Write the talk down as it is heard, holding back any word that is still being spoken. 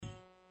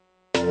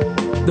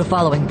The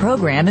following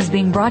program is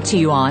being brought to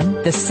you on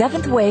the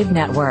Seventh Wave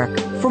Network.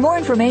 For more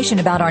information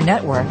about our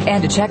network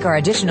and to check our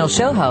additional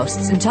show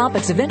hosts and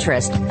topics of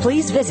interest,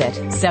 please visit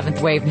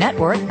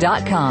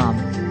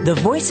seventhwavenetwork.com. The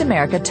Voice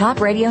America Talk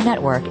Radio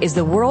Network is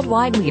the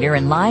worldwide leader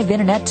in live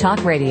Internet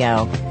talk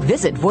radio.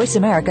 Visit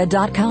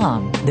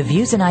voiceamerica.com. The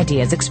views and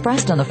ideas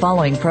expressed on the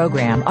following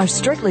program are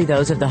strictly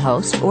those of the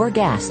host or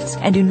guests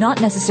and do not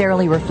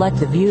necessarily reflect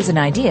the views and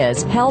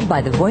ideas held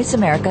by the Voice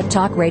America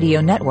Talk Radio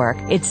Network,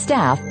 its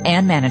staff,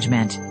 and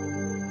management.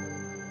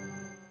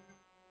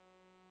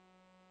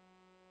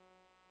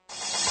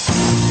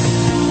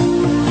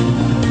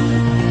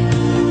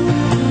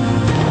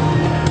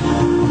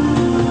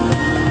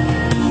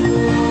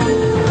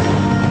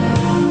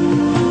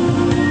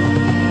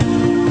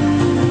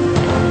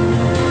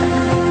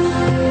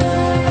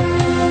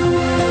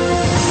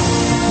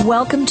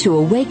 Welcome to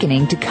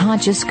Awakening to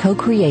Conscious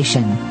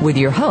Co-Creation with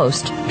your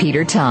host,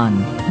 Peter Tongue.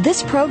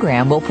 This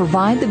program will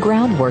provide the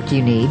groundwork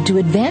you need to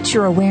advance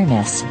your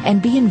awareness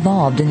and be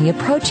involved in the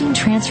approaching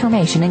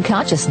transformation in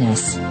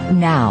consciousness.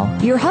 Now,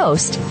 your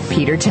host,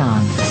 Peter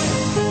Tongue.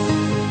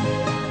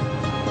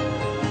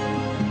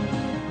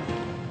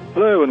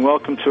 Hello and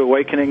welcome to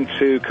Awakening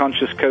to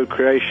Conscious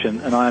Co-Creation,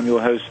 and I am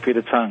your host,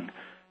 Peter Tongue.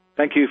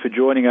 Thank you for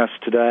joining us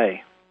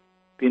today.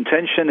 The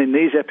intention in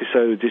these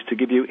episodes is to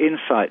give you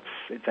insights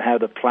into how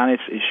the planet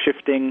is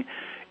shifting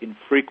in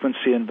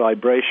frequency and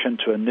vibration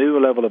to a new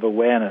level of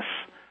awareness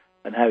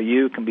and how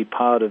you can be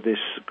part of this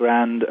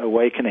grand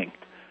awakening.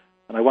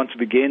 And I want to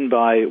begin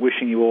by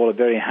wishing you all a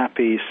very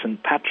happy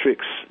St.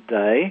 Patrick's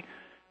Day.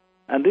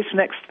 And this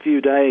next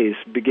few days,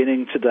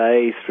 beginning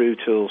today through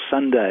till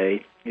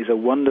Sunday, is a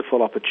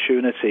wonderful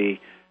opportunity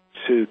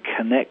to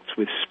connect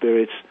with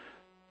Spirit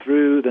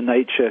through the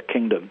nature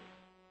kingdom.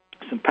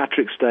 St.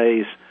 Patrick's Day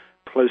is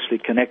closely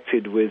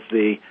connected with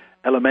the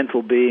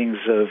elemental beings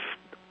of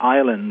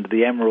Ireland,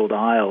 the Emerald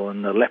Isle,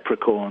 and the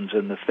leprechauns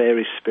and the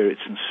fairy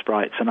spirits and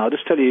sprites. And I'll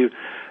just tell you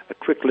a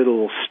quick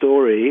little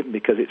story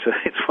because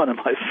it's one of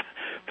my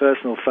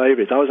personal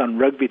favorites. I was on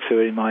rugby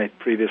tour in my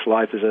previous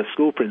life as a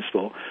school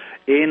principal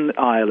in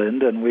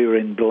Ireland, and we were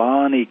in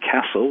Blarney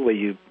Castle, where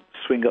you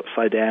swing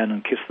upside down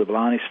and kiss the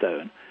Blarney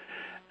Stone.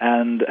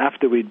 And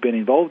after we'd been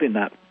involved in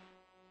that,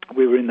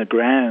 we were in the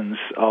grounds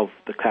of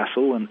the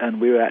castle,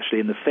 and we were actually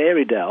in the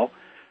fairy dell.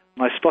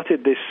 And I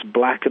spotted this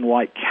black and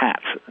white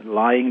cat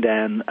lying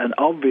down and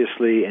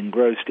obviously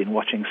engrossed in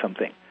watching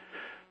something.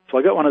 So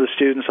I got one of the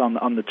students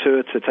on the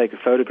tour to take a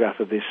photograph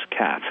of this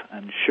cat,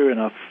 and sure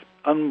enough,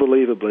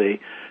 unbelievably,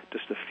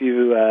 just a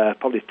few,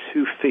 probably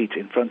 2 feet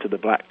in front of the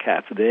black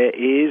cat, there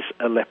is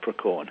a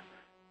leprechaun,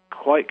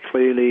 quite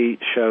clearly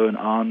shown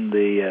on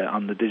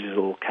the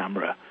digital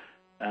camera.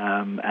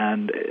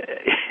 And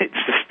it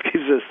just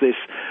gives us this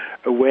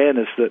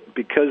awareness that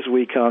because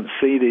we can't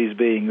see these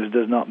beings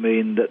does not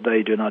mean that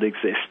they do not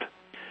exist.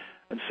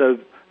 And so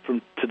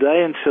from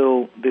today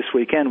until this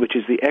weekend, which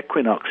is the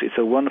equinox, it's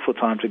a wonderful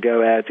time to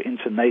go out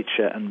into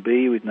nature and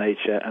be with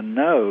nature and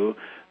know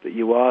that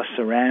you are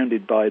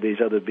surrounded by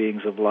these other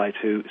beings of light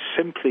who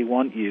simply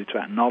want you to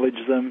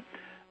acknowledge them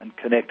and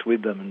connect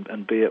with them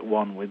and be at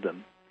one with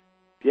them.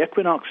 The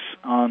equinox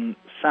on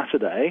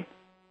Saturday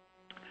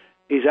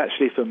is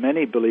actually, for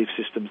many belief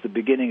systems, the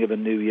beginning of a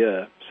new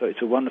year. So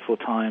it's a wonderful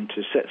time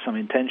to set some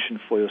intention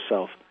for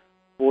yourself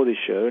for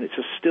this year. And it's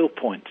a still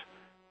point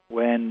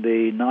when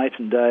the night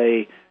and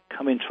day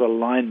come into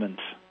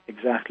alignment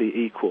exactly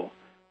equal.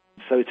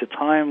 So it's a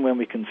time when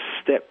we can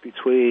step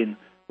between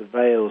the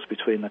veils,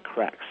 between the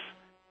cracks,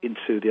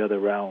 into the other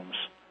realms.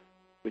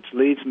 Which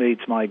leads me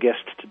to my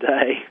guest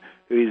today,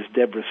 who is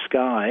Deborah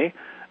Sky.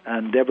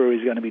 And Deborah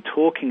is going to be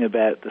talking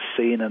about the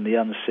seen and the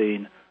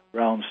unseen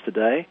realms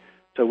today.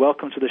 So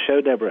welcome to the show,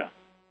 Deborah.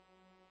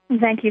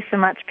 Thank you so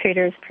much,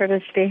 Peter. It's a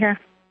privilege to be here.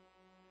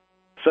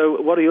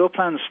 So what are your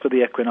plans for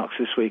the equinox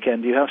this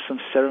weekend? Do you have some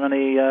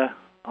ceremony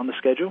on the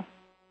schedule?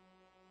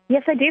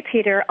 Yes, I do,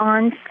 Peter.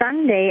 On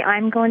Sunday,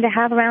 I'm going to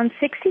have around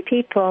 60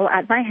 people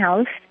at my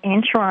house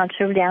in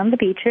Toronto down the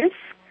beaches,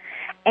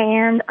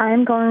 and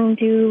I'm going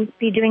to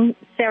be doing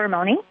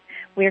ceremony.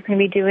 We're going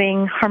to be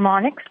doing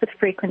harmonics with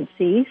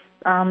frequencies,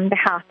 the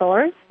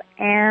Hathors,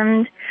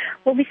 and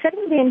we'll be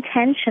setting the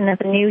intention of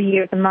the new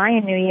year, the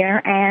Mayan New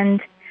Year,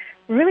 and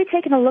really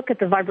taking a look at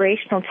the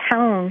vibrational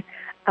tone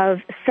of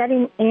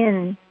setting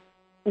in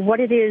what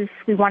it is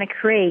we want to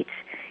create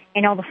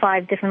in all the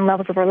 5 different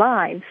levels of our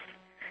lives.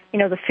 You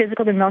know, the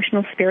physical, the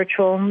emotional,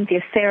 spiritual, the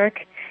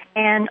etheric,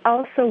 and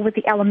also with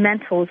the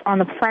elementals on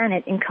the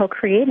planet in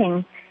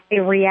co-creating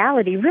a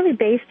reality really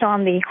based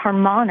on the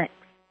harmonics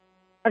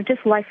of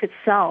just life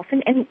itself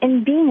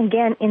and being,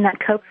 again, in that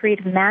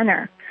co-creative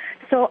manner.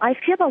 So I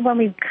feel that when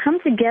we come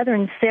together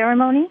in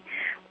ceremony,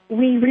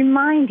 we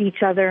remind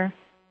each other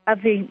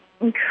of the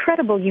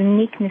incredible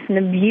uniqueness and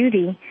the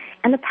beauty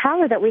and the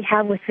power that we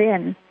have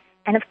within,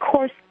 and, of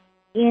course,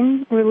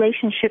 in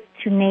relationship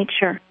to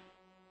nature.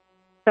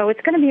 So it's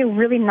going to be a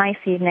really nice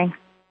evening.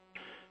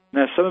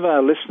 Now, some of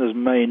our listeners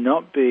may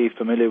not be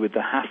familiar with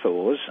the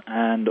Hathors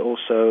and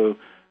also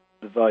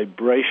the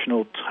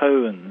vibrational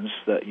tones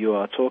that you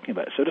are talking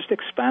about. So just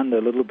expand a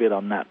little bit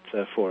on that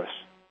for us.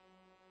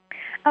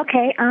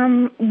 Okay.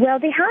 Well,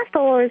 the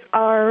Hathors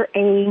are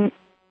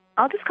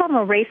I'll just call them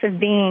a race of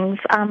beings.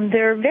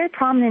 They're very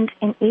prominent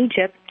in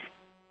Egypt,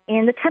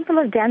 in the Temple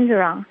of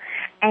Dendera,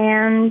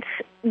 and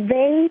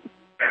they,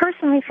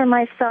 personally for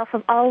myself,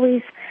 have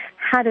always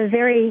had a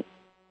very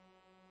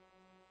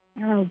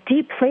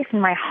deep place in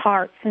my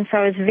heart since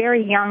I was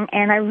very young,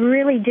 and I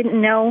really didn't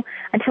know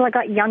until I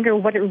got younger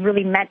what it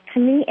really meant to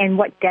me and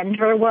what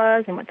Dendera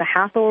was and what the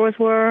Hathors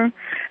were.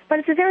 But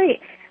it's a very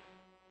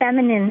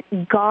feminine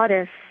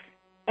goddess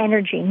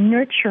energy,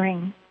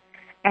 nurturing.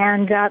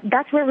 And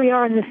that's where we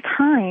are in this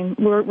time.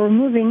 We're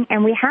moving,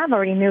 and we have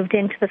already moved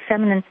into the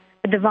feminine,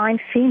 the divine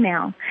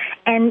female.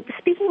 And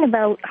speaking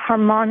about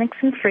harmonics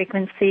and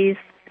frequencies,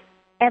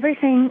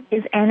 everything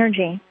is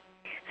energy.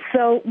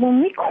 So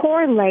when we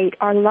correlate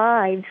our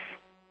lives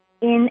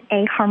in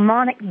a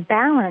harmonic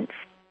balance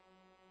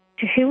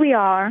to who we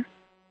are,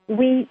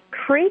 we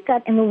create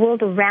that in the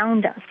world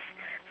around us.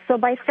 So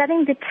by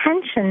setting the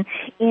tension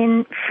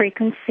in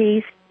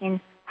frequencies,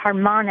 in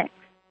harmonics,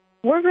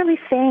 we're really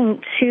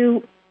saying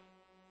to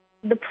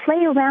the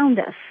play around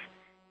us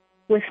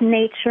with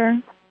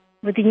nature,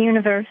 with the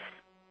universe,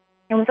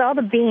 and with all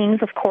the beings,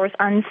 of course,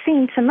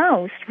 unseen to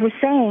most, we're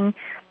saying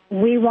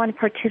we want to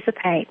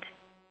participate.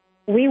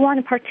 We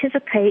want to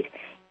participate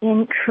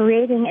in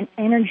creating an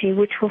energy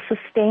which will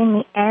sustain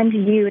me and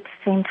you at the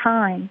same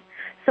time.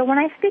 So when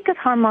I speak of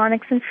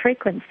harmonics and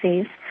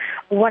frequencies,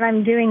 what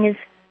I'm doing is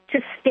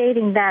just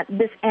stating that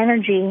this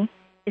energy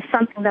is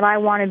something that I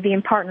want to be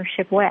in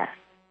partnership with,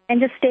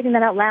 and just stating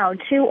that out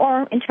loud, too,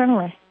 or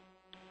internally.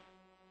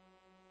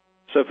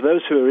 So for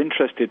those who are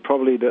interested,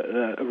 probably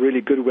a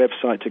really good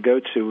website to go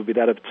to would be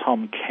that of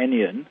Tom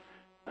Kenyon.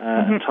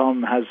 And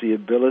Tom has the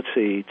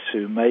ability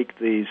to make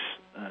these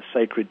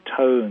sacred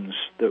tones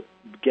that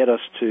get us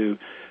to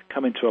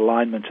come into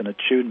alignment and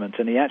attunement.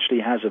 And he actually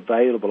has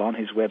available on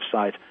his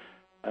website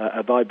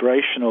a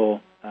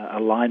vibrational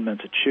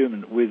alignment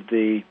attunement with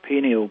the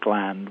pineal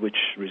gland, which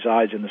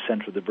resides in the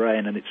center of the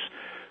brain. And it's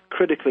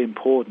critically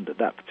important that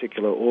that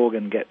particular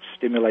organ gets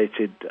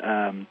stimulated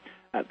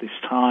at this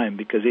time,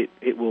 because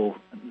it will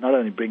not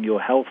only bring your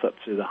health up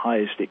to the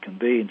highest it can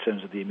be in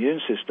terms of the immune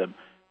system,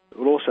 it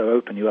will also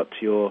open you up to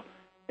your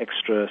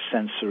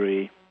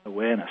extrasensory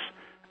awareness.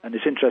 And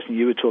it's interesting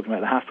you were talking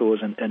about the Hathors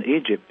and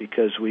Egypt,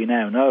 because we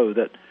now know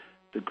that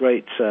the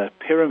Great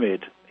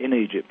Pyramid in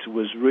Egypt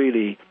was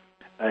really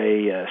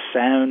a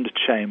sound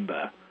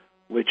chamber,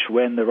 which,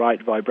 when the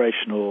right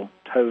vibrational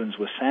tones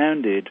were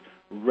sounded,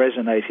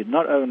 resonated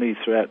not only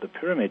throughout the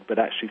pyramid, but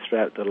actually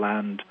throughout the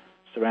land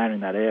surrounding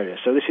that area.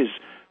 So this is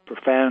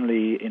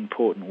profoundly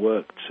important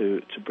work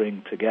to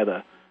bring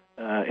together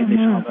in this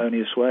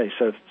harmonious way.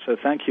 So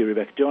thank you,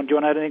 Rebecca. Do you want to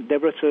add anything,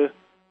 Deborah, to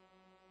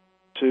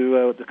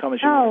the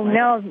comments?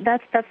 No,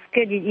 that's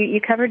good. You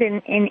covered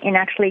in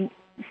actually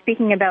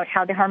speaking about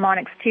how the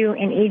harmonics too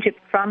in Egypt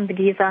from the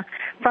Giza,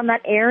 from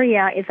that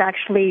area, is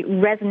actually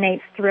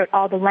resonates throughout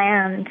all the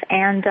land,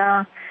 and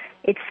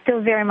it's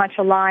still very much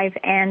alive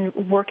and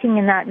working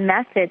in that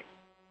method,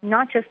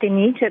 not just in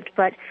Egypt,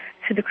 but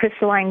through the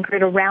crystalline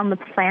grid around the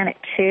planet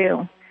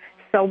too.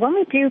 So when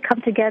we do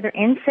come together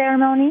in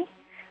ceremony,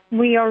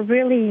 we are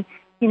really,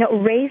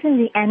 raising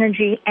the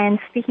energy and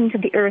speaking to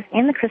the earth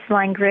in the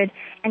crystalline grid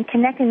and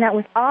connecting that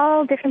with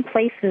all different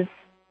places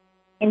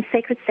in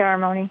sacred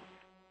ceremony.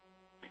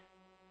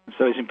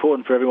 So it's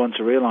important for everyone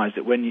to realize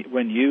that when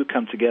you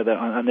come together,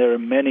 and there are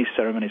many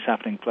ceremonies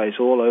happening place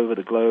all over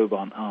the globe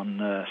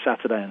on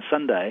Saturday and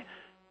Sunday,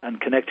 and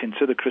connecting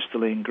to the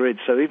crystalline grid.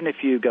 So even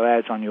if you go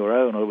out on your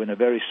own or in a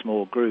very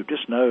small group,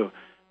 just know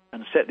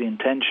and set the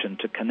intention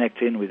to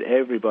connect in with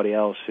everybody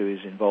else who is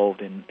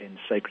involved in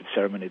sacred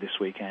ceremony this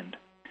weekend.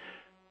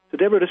 So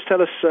Deborah, just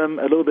tell us a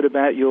little bit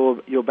about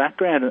your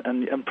background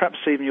and perhaps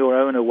even your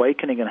own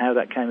awakening and how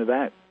that came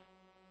about.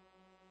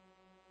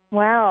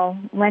 Well,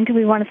 when do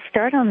we want to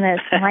start on this?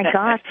 My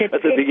gosh. At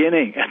the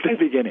beginning.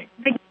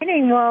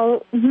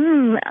 Well,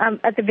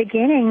 at the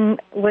beginning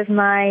was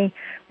my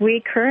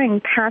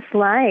recurring past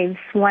lives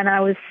when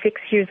I was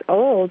 6 years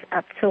old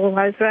up till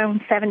I was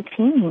around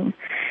 17.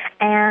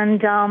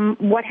 And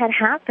what had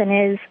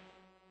happened is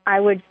I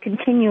would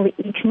continually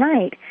each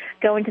night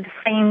go into the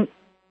same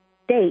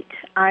state.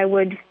 I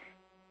would,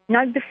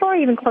 before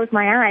I even closed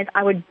my eyes,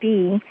 I would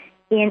be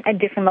in a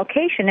different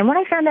location. And what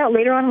I found out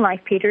later on in life,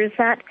 Peter, is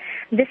that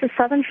this is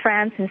southern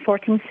France in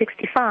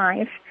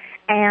 1465,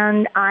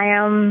 and I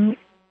am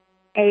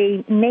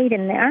a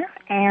maiden there,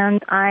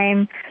 and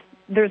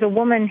there's a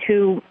woman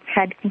who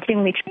had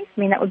continually chased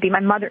me, and that would be my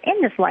mother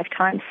in this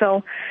lifetime.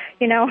 So,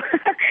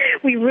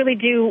 we really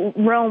do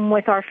roam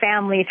with our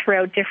family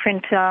throughout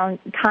different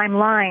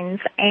timelines.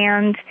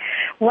 And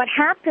what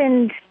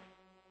happened,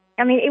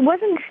 it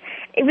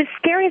was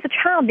scary as a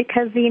child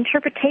because the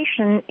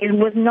interpretation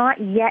was not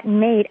yet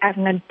made as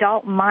an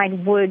adult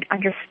mind would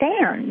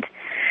understand.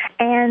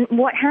 And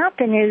what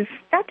happened is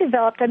that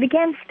developed. I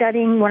began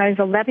studying when I was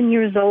 11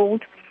 years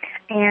old,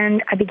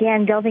 and I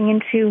began delving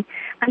into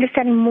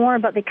understanding more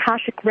about the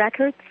Akashic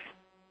records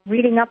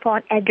reading up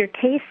on Edgar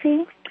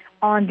Cayce,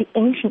 on the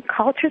ancient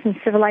cultures and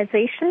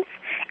civilizations.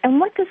 And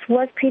what this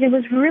was, Peter,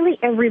 was really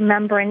a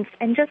remembrance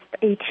and just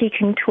a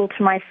teaching tool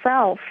to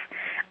myself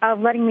of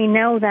letting me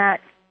know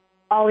that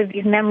all of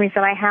these memories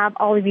that I have,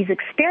 all of these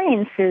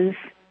experiences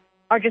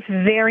are just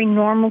very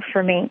normal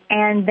for me.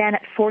 And then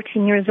at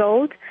 14 years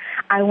old,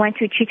 I went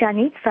to Chichen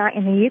Itza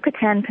in the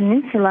Yucatan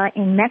Peninsula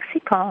in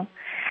Mexico.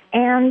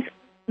 And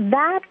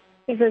that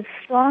is a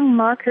strong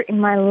marker in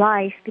my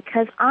life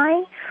because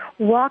I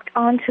walked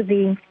onto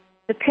the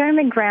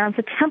pyramid grounds,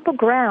 the temple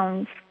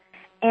grounds,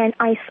 and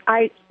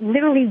I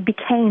literally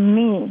became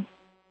me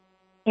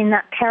in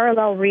that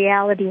parallel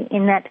reality,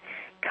 in that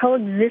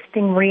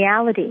coexisting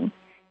reality.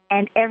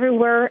 And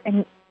everywhere,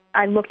 and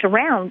I looked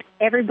around,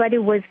 everybody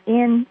was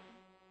in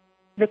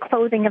the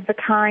clothing of the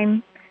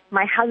time.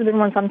 My husband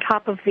was on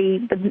top of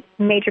the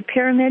major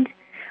pyramid.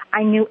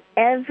 I knew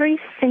every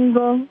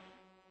single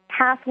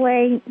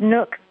pathway,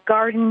 nook,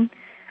 garden.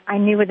 I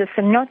knew where the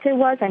cenote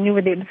was. I knew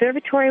where the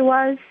observatory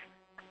was.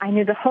 I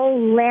knew the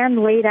whole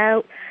land laid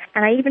out.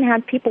 And I even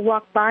had people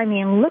walk by me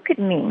and look at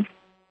me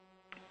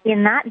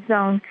in that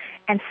zone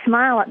and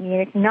smile at me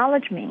and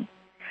acknowledge me.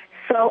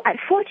 So at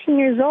 14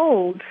 years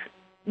old,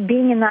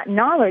 being in that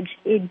knowledge,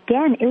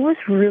 again, it was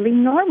really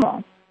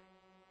normal.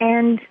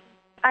 And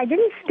I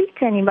didn't speak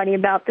to anybody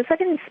about this. I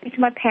didn't speak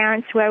to my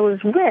parents who I was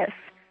with.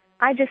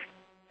 I just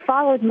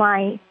followed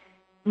my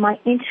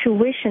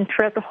intuition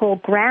throughout the whole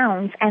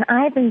grounds. And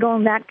I've been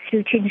going back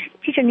to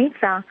Chichen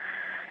Itza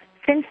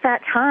since that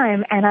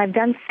time, and I've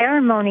done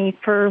ceremony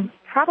for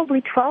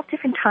probably 12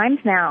 different times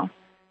now.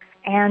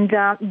 And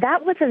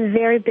that was a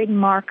very big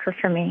marker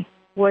for me,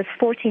 was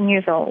 14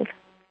 years old.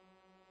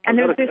 And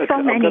there's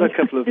so many. I've got a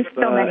couple of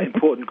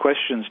important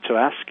questions to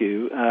ask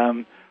you.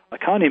 I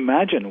can't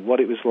imagine what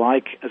it was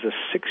like as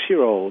a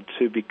 6-year-old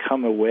to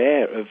become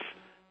aware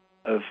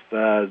of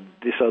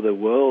this other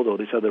world or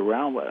this other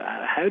realm.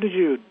 How did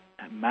you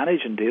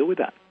manage and deal with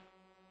that?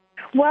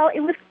 Well,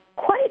 it was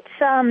quite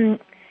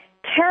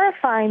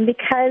terrifying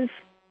because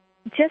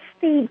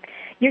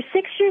you're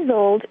 6 years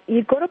old,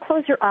 you go to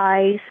close your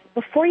eyes.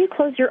 Before you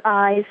close your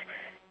eyes,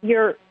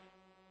 you're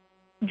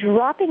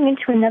dropping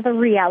into another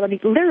reality.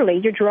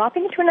 Literally, you're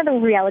dropping into another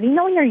reality. You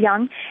know when you're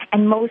young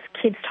and most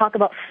kids talk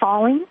about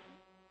falling?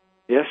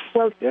 Yes.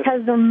 Well, yes.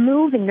 Because they're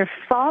moving, they're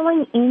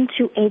falling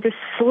they're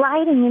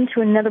sliding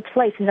into another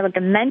place, another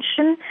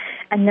dimension,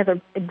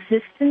 another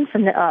existence,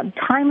 another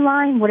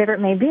timeline, whatever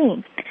it may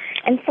be.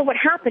 And so what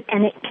happened,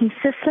 and it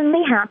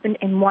consistently happened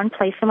in one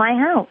place in my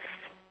house,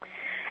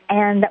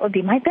 and that would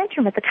be my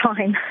bedroom at the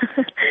time.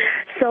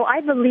 So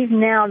I believe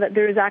now that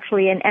there is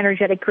actually an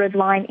energetic grid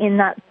line in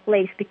that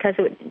place because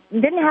it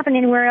didn't happen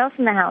anywhere else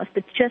in the house,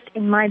 but just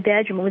in my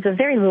bedroom. It was a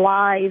very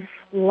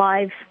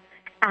live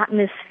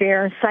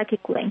atmosphere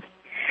psychically.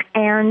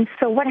 And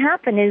so what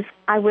happened is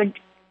I would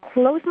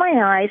close my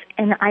eyes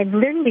and I'd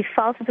literally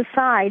fall to the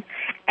side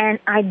and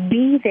I'd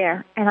be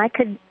there and I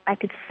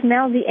could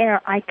smell the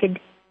air.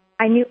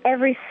 I knew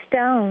every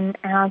stone,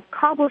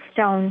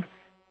 cobblestone.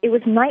 It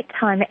was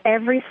nighttime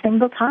every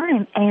single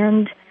time,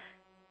 and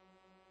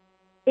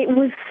it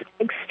was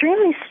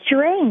extremely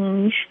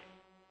strange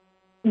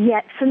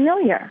yet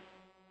familiar.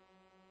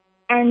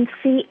 And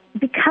see,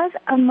 because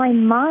of my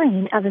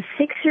mind of a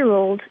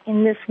 6-year-old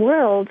in this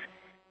world,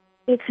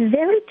 it's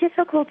very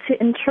difficult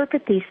to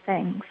interpret these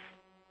things.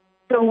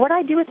 So what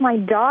I do with my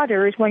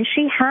daughter is when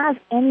she has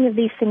any of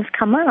these things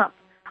come up,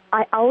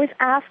 I always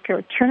ask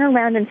her, turn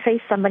around and face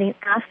somebody and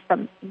ask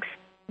them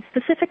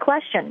specific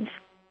questions.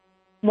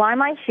 Why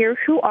am I here?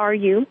 Who are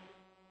you?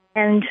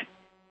 And,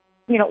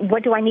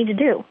 what do I need to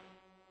do?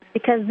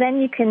 Because then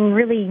you can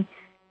really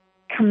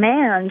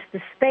command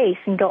the space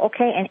and go,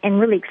 okay, and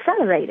really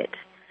accelerate it.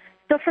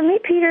 So for me,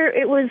 Peter,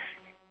 it was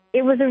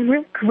a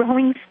real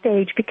growing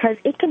stage because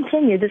it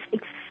continued.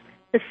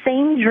 The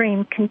same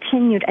dream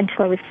continued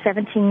until I was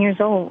 17 years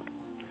old.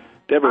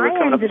 Deborah,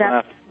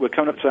 we're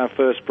coming up to our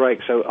first break,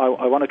 so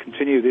I want to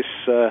continue this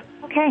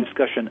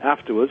discussion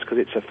afterwards because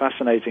it's a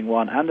fascinating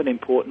one and an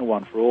important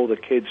one for all the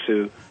kids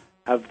who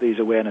have these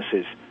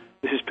awarenesses.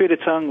 This is Peter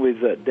Tongue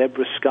with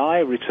Deborah Sky,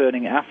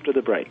 returning after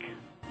the break.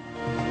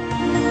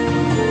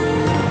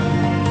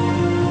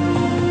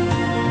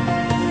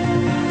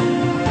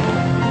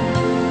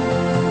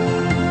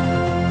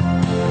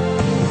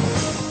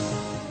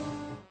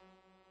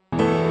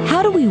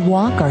 We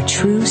walk our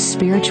true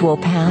spiritual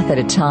path at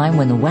a time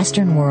when the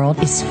Western world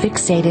is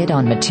fixated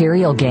on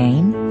material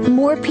gain.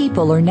 More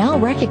people are now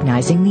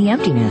recognizing the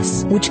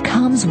emptiness which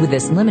comes with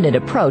this limited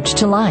approach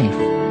to life.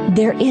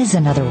 There is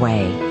another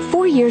way.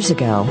 4 years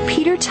ago,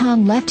 Peter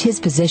Tongue left his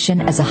position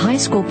as a high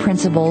school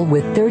principal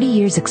with 30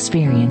 years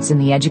experience in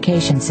the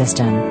education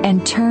system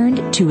and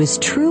turned to his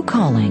true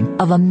calling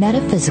of a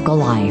metaphysical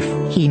life.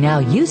 He now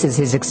uses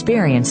his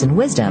experience and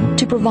wisdom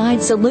to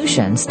provide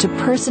solutions to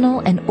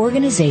personal and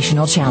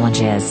organizational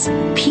challenges.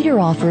 Peter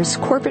offers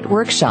corporate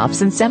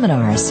workshops and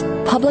seminars,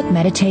 public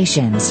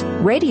meditations,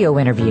 radio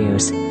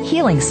interviews,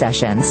 healing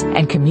sessions,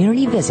 and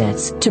community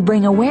visits to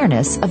bring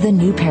awareness of the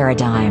new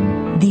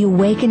paradigm, the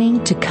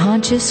awakening to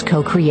conscious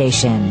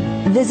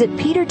co-creation. Visit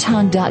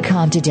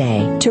petertongue.com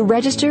today to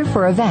register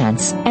for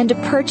events and to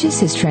purchase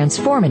his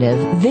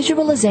transformative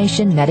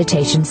visualization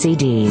meditation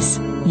CDs.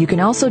 You can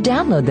also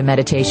download the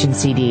meditation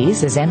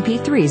CDs as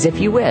MP3s if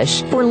you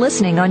wish for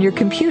listening on your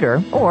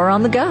computer or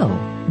on the go.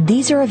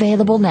 These are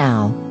available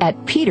now at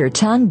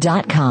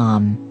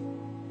petertongue.com.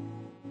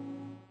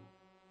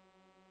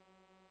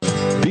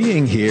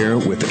 Being Here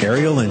with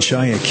Ariel and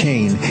Shia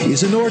Kane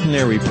is an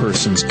ordinary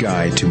person's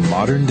guide to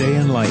modern-day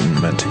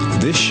enlightenment.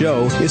 This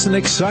show is an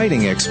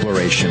exciting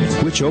exploration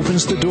which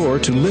opens the door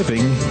to living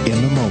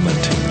in the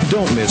moment.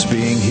 Don't miss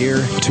Being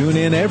Here. Tune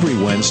in every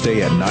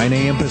Wednesday at 9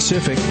 a.m.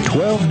 Pacific,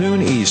 12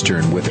 noon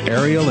Eastern with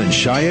Ariel and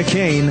Shia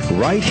Kane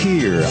right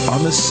here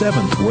on the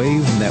Seventh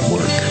Wave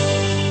Network.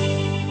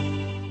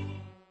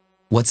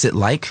 What's it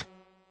like?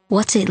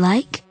 What's it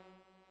like?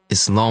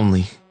 It's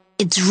lonely.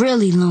 It's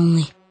really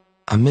lonely.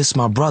 I miss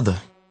my brother.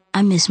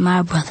 I miss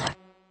my brother.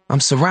 I'm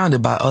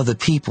surrounded by other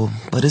people,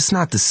 but it's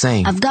not the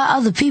same. I've got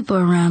other people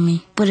around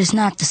me, but it's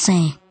not the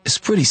same. It's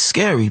pretty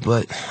scary,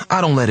 but I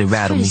don't let it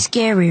rattle me. It's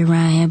pretty scary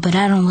around here, but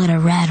I don't let it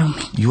rattle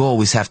me. You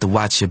always have to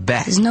watch your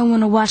back. There's no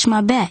one to watch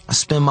my back. I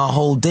spend my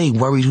whole day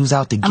worried who's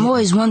out to get me. I'm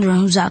always wondering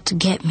who's out to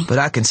get me. But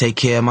I can take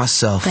care of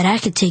myself. But I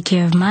can take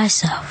care of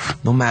myself.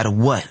 No matter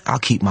what, I'll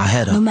keep my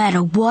head up. No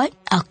matter what,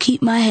 I'll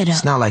keep my head up.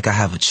 It's not like I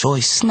have a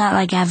choice. It's not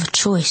like I have a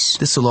choice.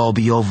 This'll all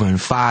be over in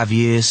 5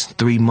 years,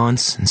 3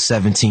 months, and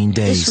 17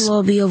 days. This'll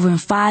all be over in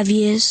 5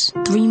 years,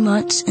 3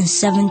 months, and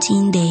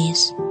 17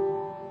 days.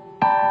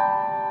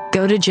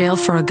 Go to jail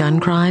for a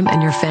gun crime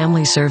and your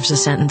family serves a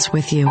sentence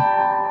with you.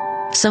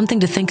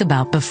 Something to think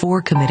about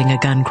before committing a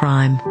gun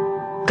crime.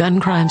 Gun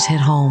crimes hit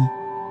home.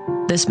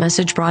 This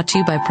message brought to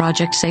you by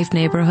Project Safe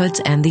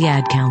Neighborhoods and the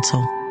Ad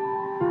Council.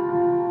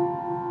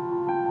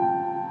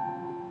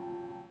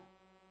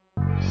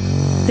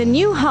 The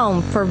new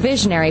home for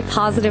visionary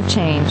positive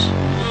change.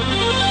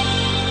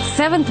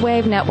 Seventh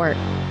Wave Network.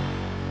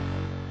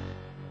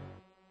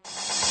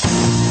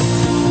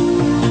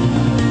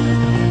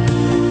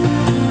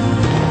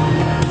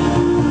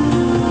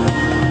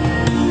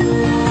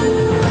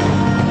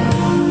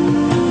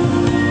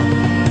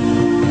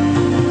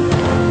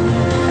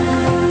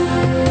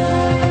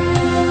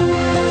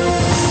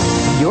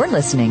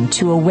 Listening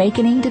to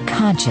Awakening to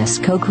Conscious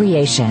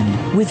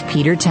Co-Creation with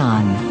Peter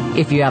Tongue.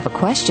 If you have a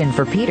question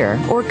for Peter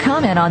or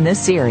comment on this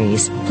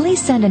series,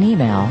 please send an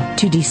email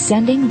to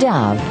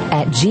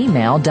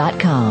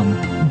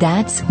descendingdove@gmail.com.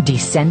 That's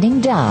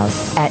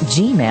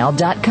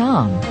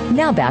descendingdove@gmail.com.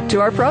 Now back to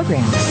our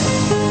program.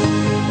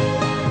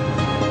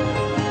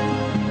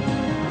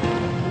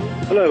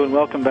 Hello and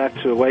welcome back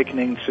to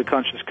Awakening to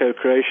Conscious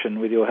Co-Creation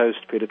with your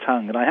host Peter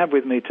Tongue. And I have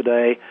with me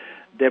today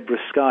Deborah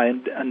Sky.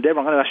 And Deborah,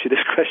 I'm going to ask you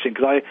this question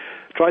because I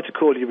tried to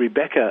call you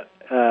Rebecca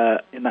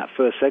in that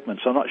first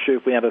segment, so I'm not sure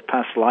if we have a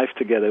past life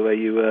together where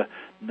you were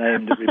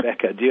named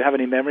Rebecca. Do you have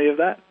any memory of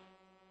that?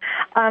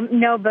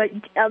 No, but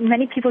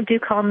many people do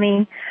call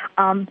me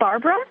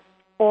Barbara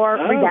or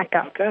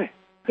Rebecca. Okay.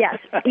 Yes,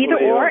 either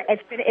or.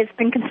 It's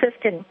been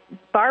consistent,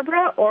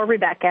 Barbara or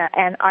Rebecca,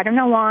 and I don't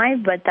know why,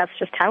 but that's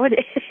just how it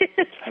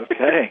is.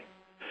 Okay.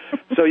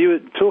 So you were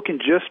talking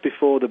just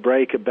before the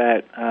break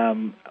about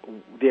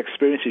the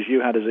experiences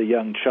you had as a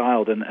young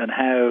child and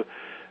how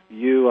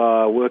you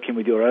are working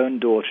with your own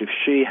daughter if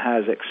she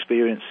has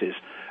experiences.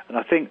 And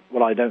I think,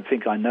 well, I don't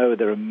think I know,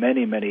 there are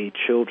many, many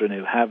children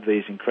who have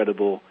these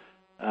incredible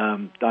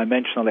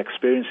dimensional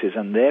experiences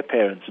and their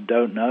parents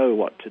don't know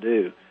what to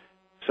do.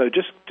 So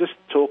just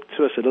talk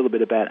to us a little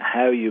bit about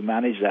how you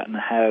manage that and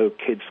how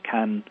kids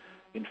can,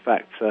 in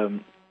fact,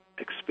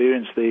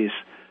 experience these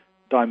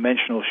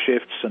dimensional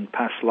shifts and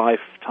past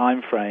life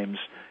time frames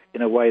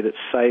in a way that's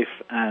safe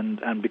and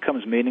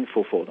becomes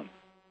meaningful for them.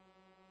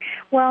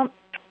 Well,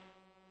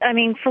 I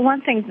mean, for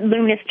one thing,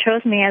 Luminous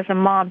chose me as a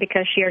mom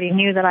because she already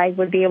knew that I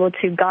would be able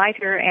to guide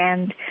her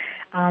and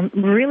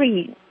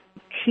really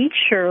teach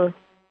her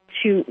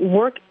to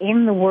work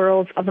in the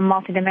worlds of the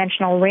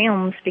multidimensional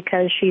realms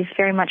because she's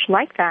very much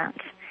like that.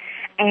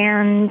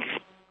 And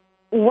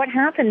what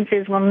happens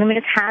is when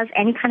Luminous has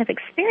any kind of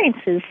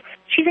experiences,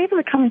 she's able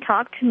to come and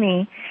talk to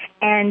me,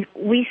 and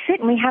we sit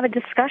and we have a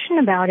discussion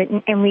about it,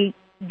 and we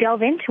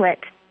delve into it.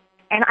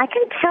 And I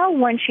can tell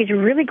when she's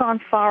really gone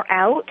far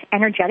out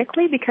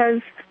energetically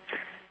because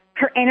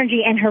her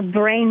energy and her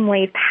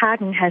brainwave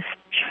pattern has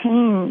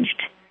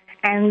changed.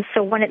 And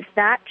so when it's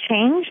that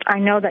changed, I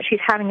know that she's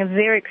having a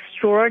very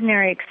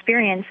extraordinary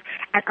experience,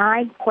 and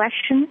I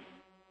question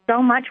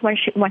so much when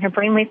her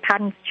brainwave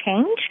patterns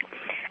change.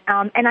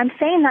 And I'm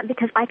saying that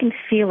because I can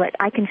feel it.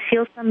 I can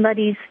feel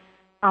somebody's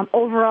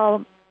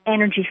overall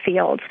energy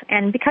field.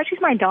 And because she's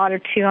my daughter,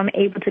 too, I'm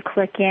able to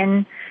click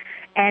in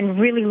and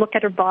really look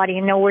at her body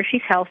and know where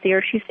she's healthy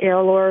or she's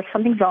ill or if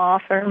something's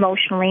off or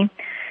emotionally.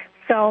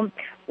 So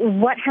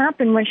what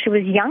happened when she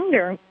was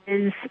younger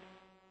is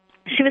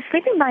she was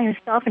sleeping by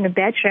herself in her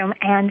bedroom,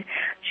 and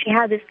she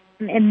had this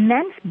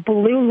immense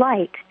blue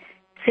light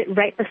sit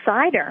right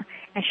beside her,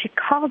 and she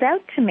called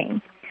out to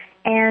me.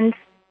 And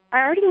I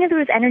already knew there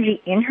was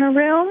energy in her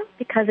room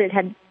because it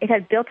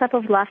had built up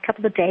over the last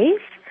couple of days.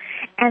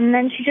 And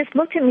then she just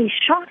looked at me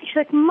shocked. She's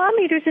like,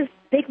 Mommy, there's this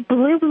big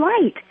blue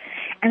light.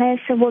 And I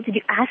said, well, did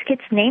you ask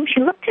its name? She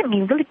looked at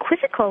me really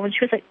quizzical, and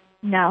she was like,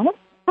 no.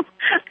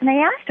 And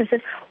I asked her, I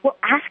said, well,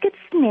 ask its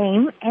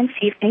name and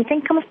see if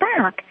anything comes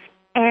back.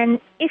 And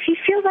if you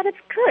feel that it's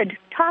good,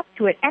 talk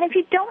to it. And if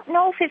you don't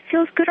know if it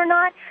feels good or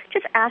not,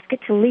 just ask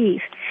it to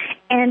leave.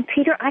 And,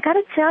 Peter, I got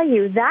to tell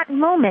you, that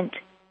moment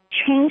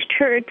changed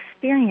her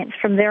experience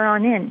from there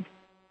on in,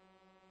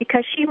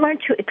 because she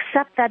learned to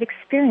accept that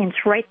experience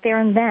right there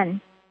and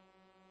then,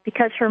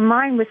 because her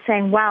mind was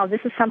saying, wow, this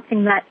is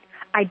something that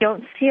I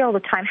don't see all the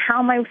time. How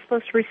am I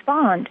supposed to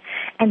respond?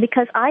 And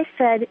because I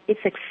said it's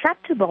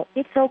acceptable,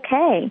 it's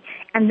okay,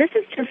 and this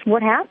is just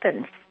what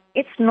happens.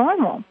 It's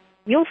normal.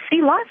 You'll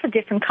see lots of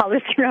different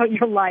colors throughout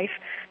your life.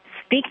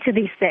 Speak to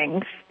these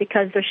things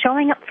because they're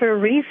showing up for a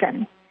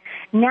reason.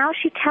 Now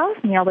she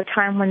tells me all the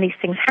time when these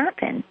things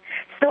happen.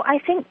 So I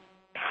think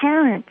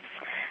parents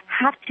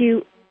have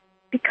to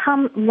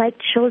become like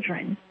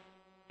children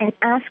and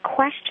ask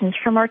questions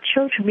from our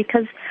children,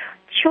 because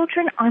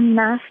children are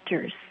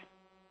masters,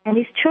 and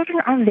these children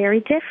are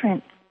very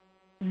different.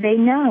 They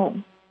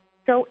know.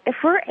 So if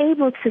we're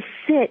able to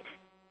sit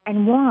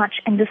and watch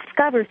and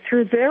discover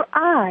through their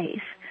eyes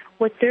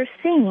what they're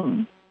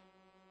seeing,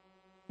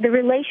 the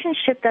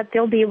relationship that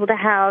they'll be able to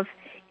have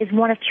is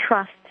one of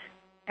trust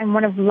and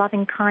one of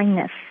loving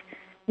kindness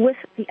with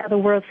the other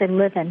worlds they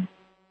live in.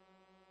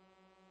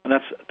 And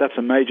that's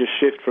a major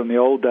shift from the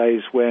old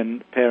days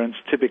when parents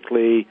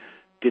typically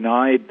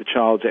denied the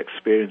child's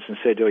experience and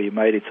said, oh, you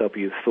made it up, or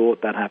you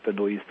thought that happened,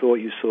 or you thought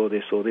you saw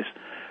this or this.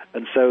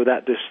 And so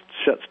that just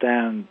shuts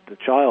down the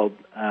child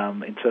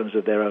in terms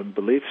of their own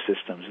belief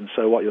systems. And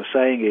so what you're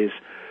saying is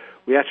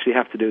we actually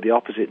have to do the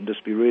opposite and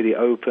just be really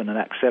open and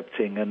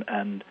accepting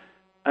and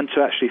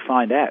to actually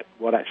find out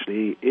what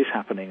actually is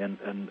happening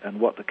and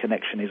what the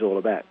connection is all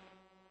about.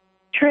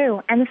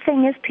 True. And the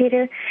thing is,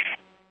 Peter,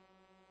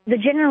 the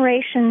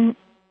generations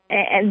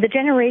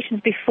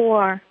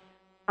before,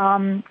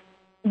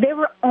 they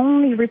were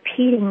only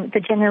repeating the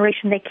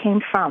generation they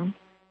came from,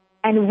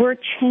 and we're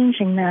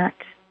changing that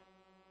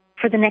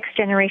for the next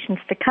generations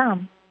to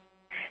come.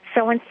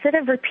 So instead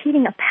of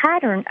repeating a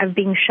pattern of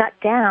being shut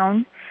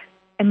down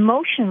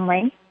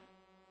emotionally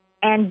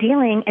and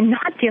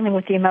not dealing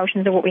with the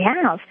emotions of what we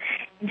have,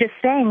 just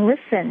saying,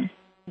 listen,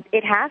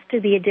 it has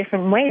to be a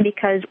different way,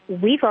 because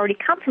we've already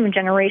come from a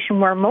generation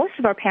where most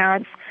of our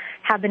parents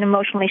have been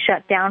emotionally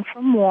shut down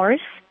from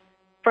wars,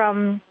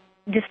 from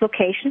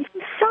dislocations,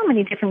 and so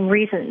many different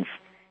reasons.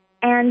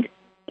 And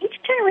each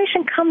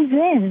generation comes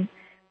in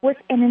with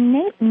an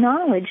innate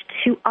knowledge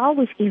to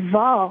always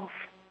evolve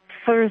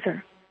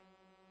further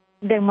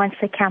than whence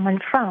they came in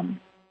from.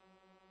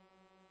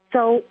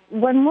 So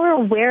when we're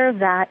aware of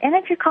that, and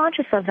if you're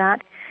conscious of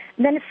that,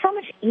 then it's so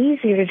much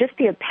easier to just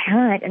be a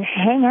parent and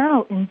hang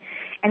out.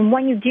 And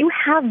when you do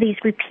have these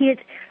repeated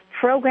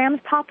programs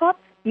pop up,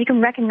 you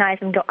can recognize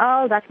them and go,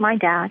 oh, that's my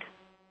dad.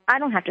 I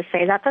don't have to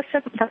say that.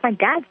 That's my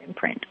dad's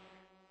imprint.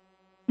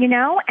 You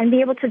know, and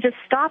be able to just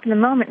stop in the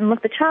moment and look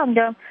at the child and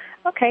go,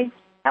 okay,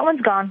 that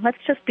one's gone. Let's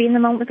just be in the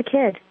moment with the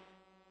kid.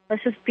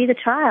 Let's just be the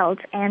child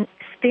and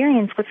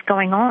experience what's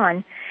going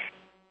on.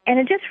 And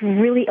it just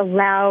really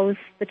allows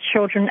the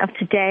children of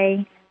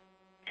today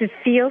to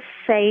feel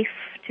safe,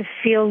 to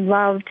feel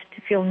loved,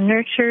 to feel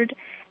nurtured,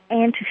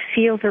 and to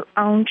feel their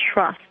own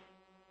trust.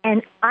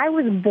 And I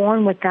was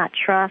born with that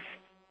trust.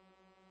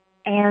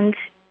 And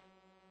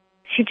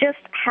to just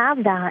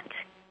have that,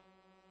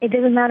 it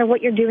doesn't matter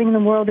what you're doing in the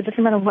world. It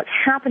doesn't matter what's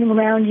happening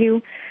around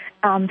you,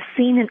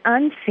 seen and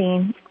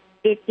unseen.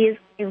 It is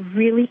a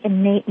really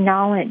innate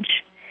knowledge.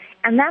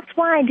 And that's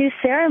why I do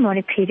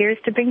ceremony, Peter, is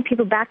to bring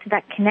people back to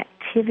that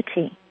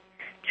connectivity,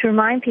 to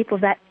remind people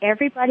that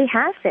everybody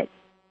has it.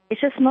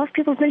 It's just most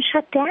people have been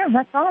shut down,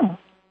 that's all.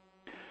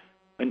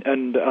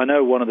 And I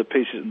know one of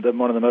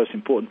the most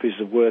important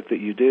pieces of work that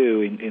you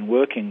do in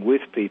working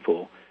with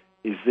people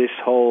is this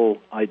whole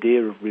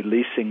idea of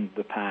releasing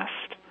the past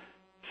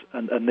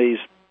and these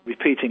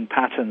repeating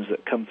patterns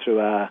that come through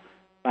our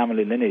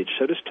family lineage.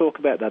 So just talk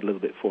about that a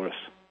little bit for us.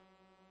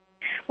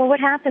 Well, what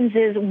happens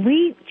is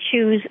we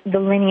choose the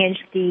lineage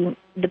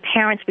the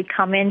parents we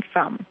come in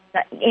from,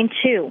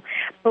 into.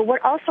 But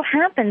what also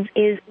happens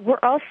is we're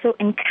also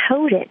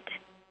encoded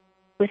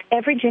with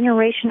every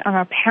generation on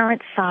our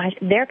parents' side,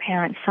 their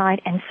parents'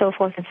 side, and so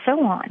forth and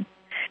so on.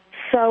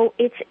 So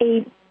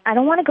I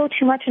don't want to go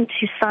too much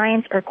into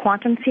science or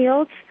quantum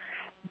fields,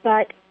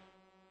 but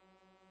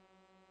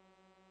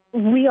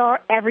we are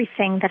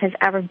everything that has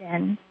ever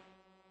been.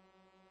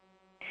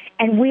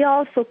 And we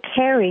also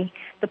carry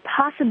the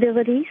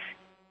possibilities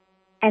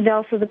and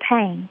also the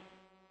pain.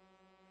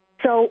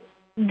 So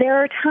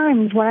there are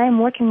times when I'm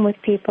working with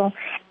people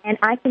and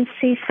I can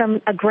see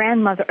from a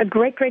grandmother, a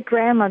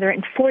great-great-grandmother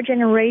in 4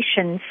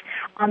 generations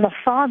on the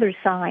father's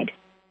side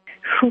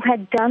who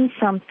had done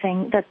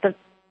something that the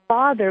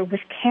father was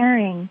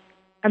carrying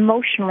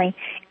emotionally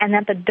and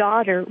that the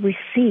daughter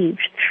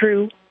received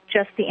through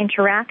just the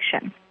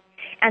interaction.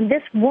 And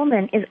this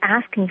woman is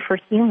asking for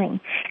healing.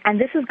 And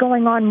this is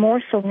going on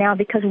more so now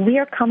because we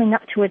are coming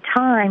up to a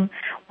time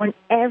when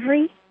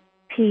every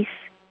piece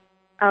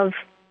of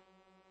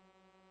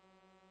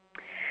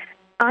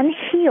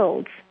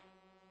unhealed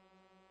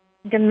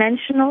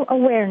dimensional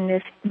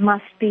awareness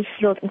must be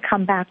healed and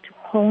come back to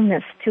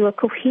wholeness, to a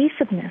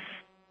cohesiveness.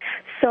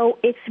 So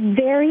it's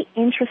very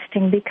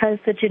interesting because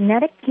the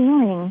genetic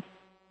healing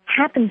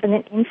happens in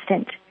an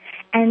instant.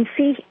 And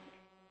see,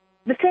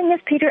 the thing is,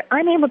 Peter,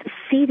 I'm able to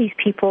see these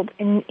people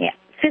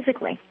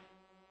physically.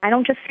 I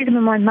don't just see them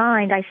in my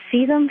mind. I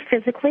see them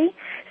physically,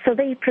 so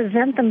they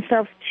present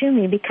themselves to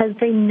me because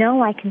they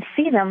know I can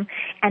see them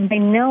and they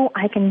know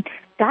I can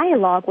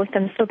dialogue with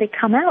them. So they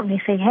come out and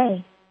they say,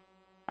 hey,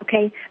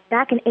 okay,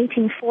 back in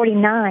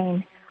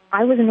 1849,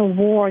 I was in a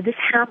war, this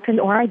happened,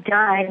 or I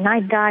died, and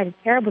I died a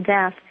terrible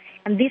death,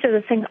 and these are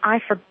the things I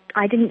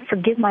didn't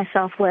forgive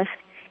myself with,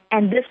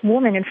 and this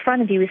woman in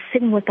front of you is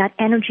sitting with that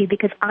energy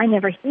because I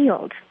never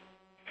healed.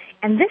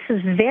 And this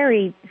is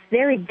very,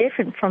 very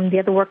different from the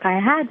other work I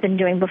had been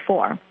doing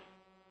before.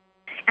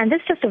 And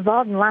this just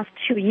evolved in the last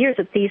 2 years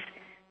that these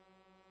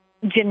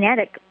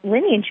genetic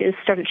lineages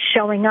started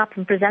showing up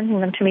and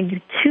presenting them to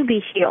me to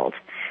be healed.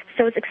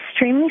 So it's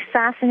extremely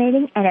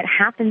fascinating, and it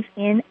happens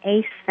in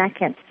a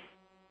second.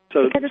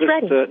 So because it's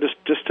ready.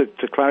 Just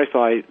to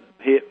clarify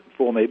here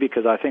for me,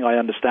 because I think I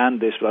understand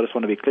this, but I just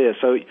want to be clear.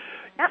 So,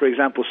 for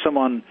example,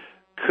 someone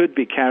could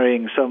be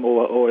carrying some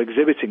or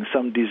exhibiting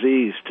some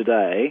disease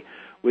today,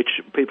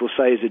 which people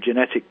say is a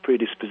genetic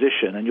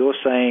predisposition, and you're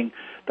saying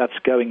that's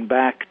going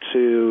back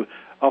to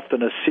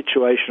often a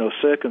situation or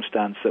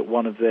circumstance that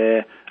one of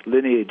their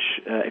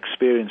lineage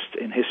experienced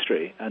in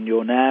history, and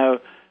you're now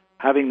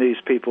having these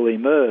people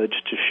emerge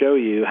to show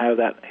you how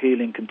that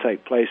healing can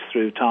take place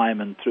through time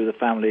and through the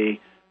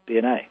family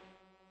DNA.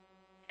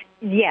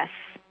 Yes,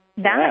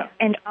 that,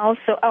 and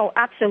also,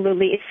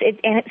 absolutely.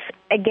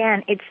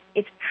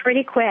 It's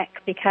pretty quick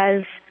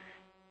because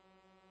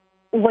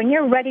when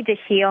you're ready to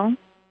heal,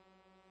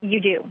 you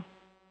do.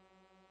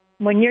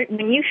 When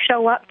you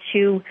show up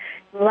to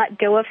let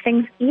go of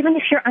things, even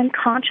if you're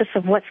unconscious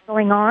of what's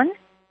going on,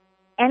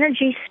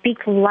 energy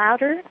speaks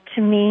louder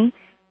to me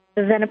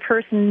than a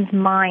person's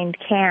mind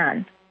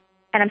can.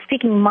 And I'm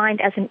speaking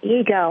mind as an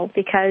ego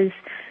because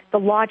the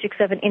logics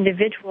of an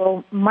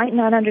individual might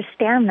not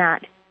understand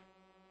that,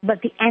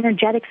 but the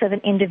energetics of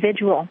an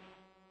individual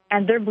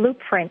and their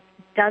blueprint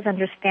does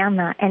understand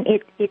that, and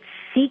it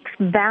seeks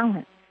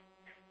balance.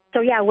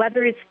 So yeah,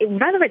 whether it's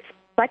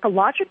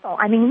psychological,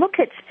 I mean, look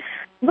at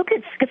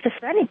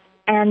schizophrenia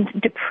and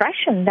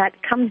depression that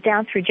comes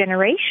down through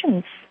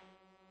generations.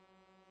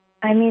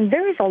 I mean,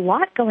 there is a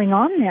lot going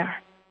on there.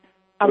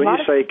 When you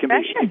say it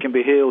can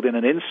be healed in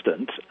an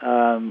instant,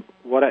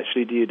 what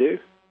actually do you do?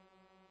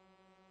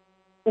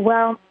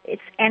 Well,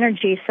 it's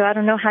energy, so I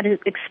don't know how to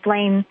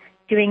explain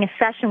doing a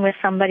session with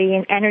somebody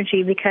in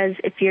energy, because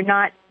if you're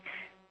not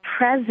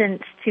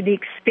present to the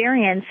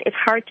experience, it's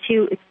hard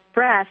to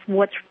express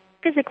what's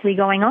physically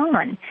going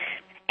on.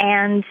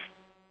 And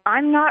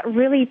I'm not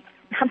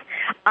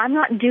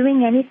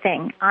doing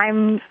anything. I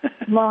am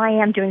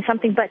doing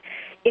something, but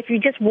if you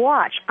just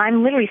watch,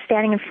 I'm literally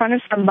standing in front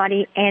of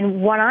somebody,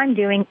 and what I'm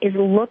doing is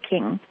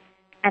looking,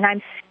 and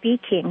I'm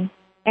speaking,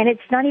 and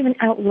it's not even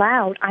out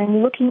loud. I'm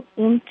looking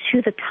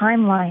into the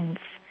timelines,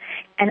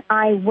 and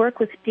I work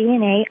with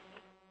DNA.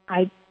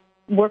 I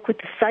work with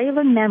the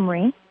cellular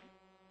memory,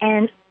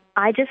 and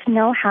I just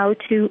know how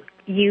to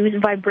use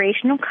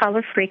vibrational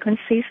color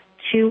frequencies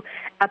to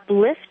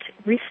uplift,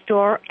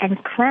 restore,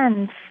 and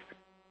cleanse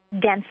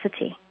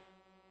density.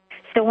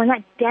 So when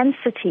that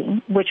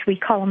density, which we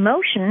call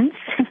emotions,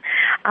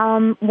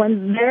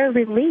 when they're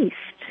released,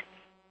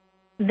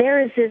 there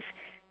is this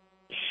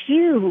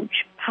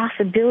huge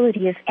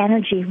possibility of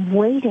energy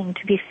waiting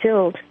to be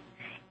filled.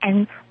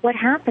 And what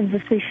happens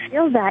is we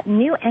fill that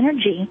new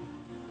energy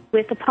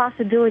with the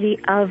possibility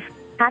of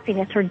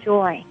happiness or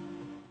joy.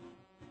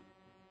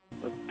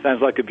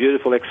 Sounds like a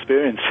beautiful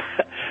experience.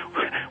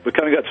 We're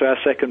coming up to our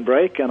second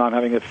break, and I'm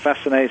having a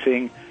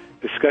fascinating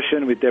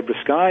discussion with Deborah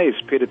Sky,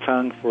 who's Peter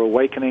Tung for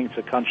Awakening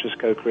to Conscious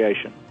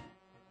Co-Creation.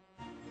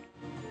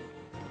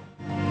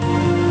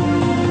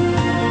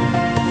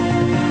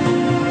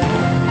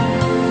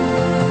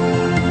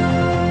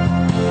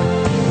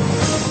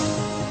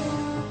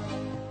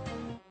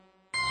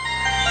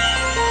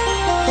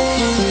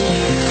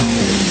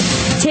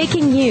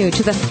 Taking you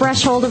to the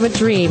threshold of a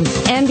dream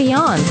and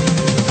beyond.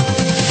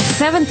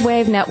 Seventh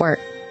Wave Network.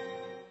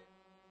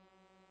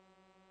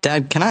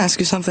 Dad, can I ask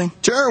you something?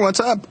 Sure, what's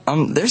up?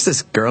 There's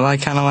this girl I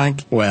kind of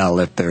like. Well,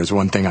 if there's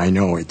one thing I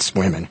know, it's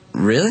women.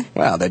 Really?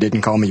 Well, they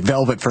didn't call me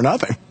Velvet for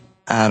nothing.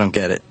 I don't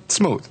get it.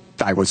 Smooth.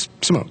 I was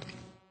smooth.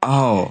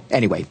 Oh.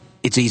 Anyway,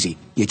 it's easy.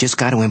 You just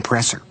got to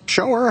impress her.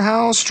 Show her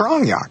how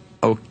strong you are.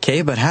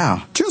 Okay, but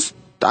how? Just,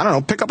 I don't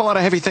know, pick up a lot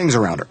of heavy things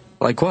around her.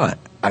 Like what?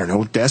 I don't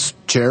know, desks,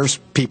 chairs,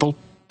 people.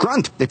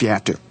 Grunt, if you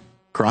have to.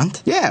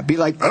 Grunt? Yeah, be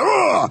like,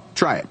 ugh!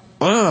 Try it.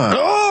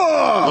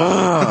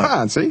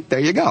 Ugh! See, there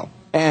you go.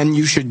 And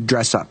you should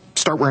dress up.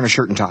 Start wearing a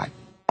shirt and tie.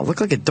 I'll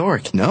look like a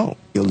dork. No,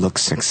 you'll look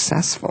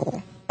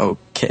successful.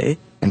 Okay.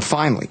 And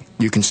finally,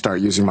 you can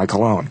start using my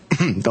cologne.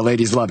 The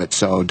ladies love it,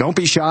 so don't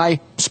be shy.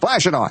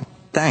 Splash it on.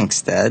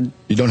 Thanks, Dad.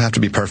 You don't have to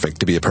be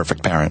perfect to be a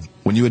perfect parent.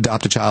 When you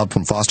adopt a child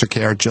from foster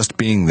care, just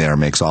being there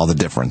makes all the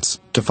difference.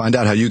 To find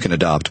out how you can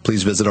adopt,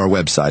 please visit our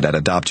website at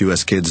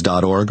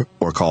adoptuskids.org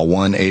or call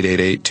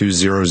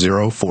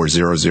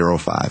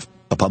 1-888-200-4005.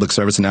 A public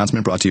service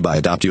announcement brought to you by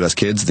Adopt US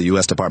Kids, the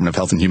U.S. Department of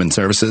Health and Human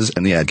Services,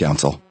 and the Ad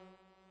Council.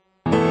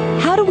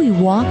 How do we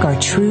walk our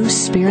true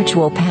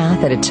spiritual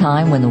path at a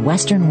time when the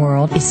Western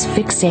world is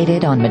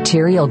fixated on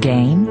material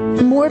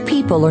gain? More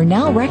people are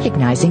now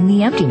recognizing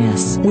the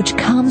emptiness which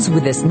comes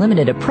with this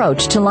limited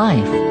approach to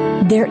life.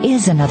 There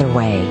is another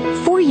way.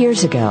 4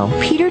 years ago,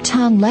 Peter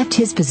Tung left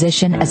his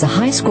position as a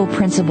high school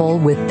principal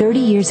with 30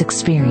 years'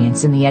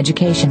 experience in the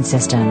education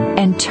system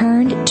and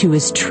turned to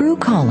his true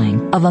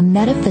calling of a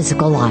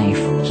metaphysical life.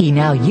 He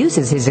now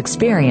uses his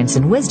experience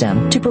and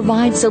wisdom to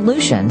provide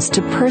solutions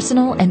to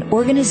personal and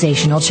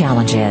organizational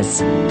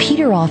challenges.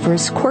 Peter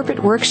offers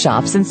corporate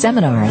workshops and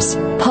seminars,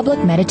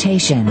 public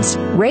meditations,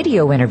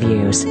 radio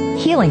interviews,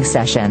 healing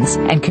sessions,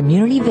 and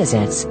community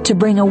visits to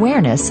bring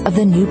awareness of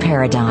the new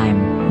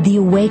paradigm, the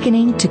awakening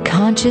to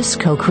conscious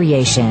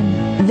co-creation.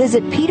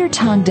 Visit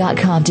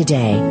petertung.com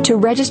today to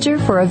register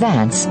for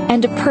events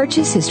and to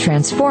purchase his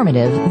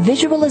transformative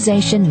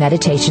visualization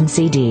meditation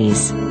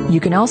CDs. You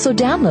can also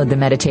download the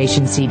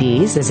meditation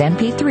CDs as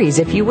MP3s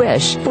if you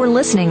wish for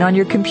listening on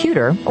your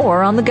computer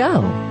or on the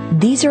go.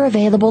 These are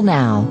available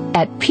now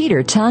at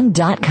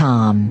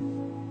petertung.com.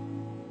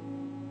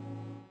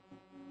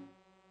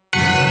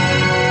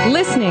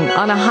 Listening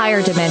on a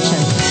higher dimension.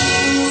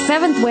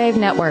 Seventh Wave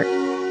Network.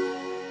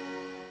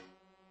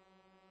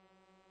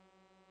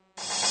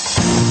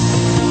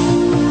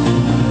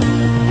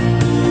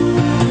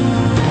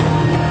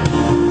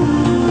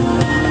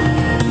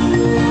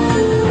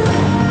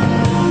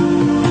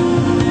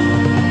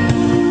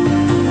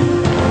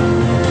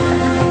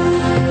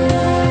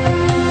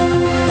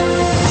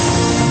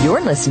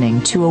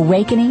 Listening to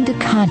Awakening to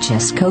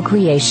Conscious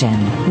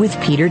Co-Creation with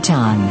Peter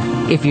Tung.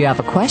 If you have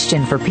a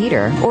question for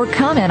Peter or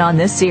comment on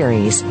this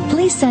series,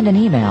 please send an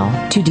email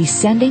to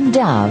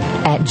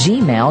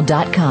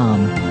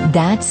descendingdove@gmail.com.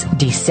 That's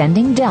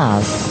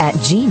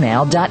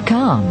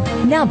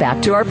descendingdove@gmail.com. Now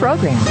back to our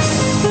program.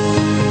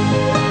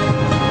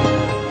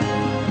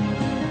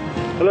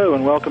 Hello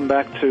and welcome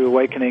back to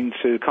Awakening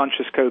to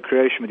Conscious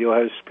Co-Creation with your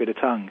host, Peter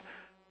Tung.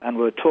 And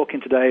we're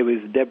talking today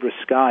with Deborah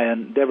Skye,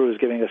 and Deborah was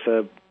giving us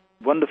a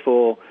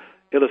wonderful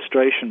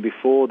illustration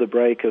before the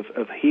break of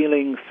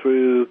healing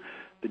through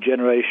the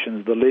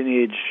generations, the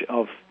lineage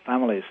of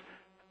families.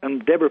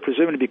 And Deborah,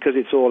 presumably because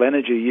it's all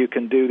energy, you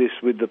can do this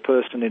with the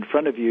person in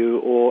front of you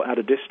or at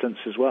a distance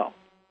as well.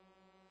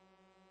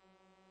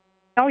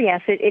 Oh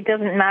yes, it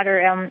doesn't matter.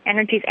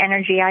 Energy's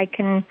energy. I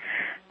can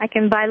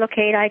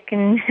bilocate. I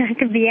can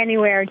be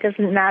anywhere. It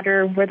doesn't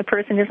matter where the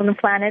person is on the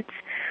planet.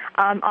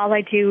 All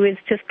I do is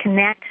just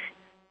connect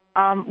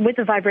with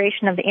the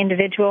vibration of the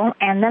individual,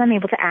 and then I'm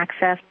able to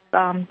access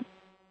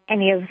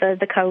any of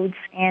the codes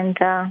and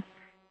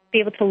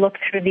be able to look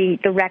through the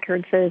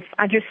records of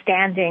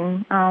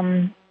understanding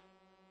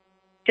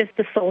just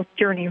the soul's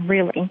journey,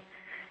 really.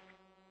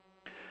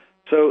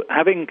 So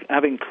having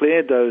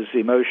cleared those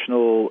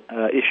emotional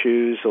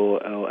issues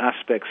or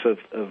aspects of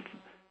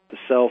the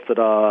self that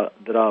are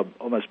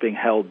almost being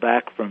held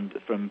back from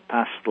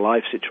past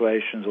life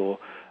situations or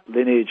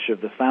lineage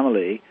of the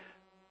family,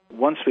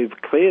 once we've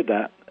cleared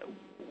that,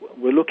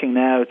 we're looking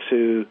now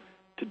to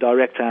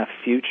direct our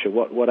future,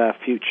 what our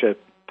future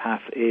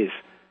path is.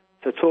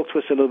 So talk to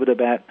us a little bit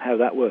about how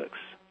that works.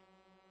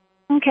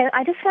 Okay,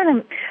 I just want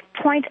to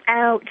point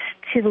out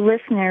to the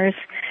listeners,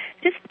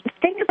 just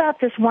think about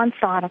this one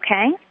thought,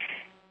 okay?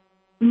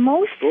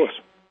 Most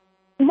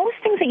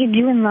things that you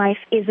do in life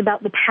is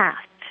about the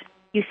past.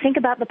 You think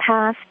about the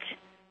past,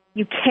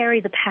 you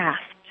carry the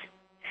past.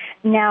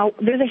 Now,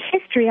 there's a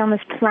history on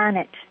this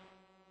planet,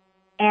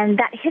 and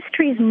that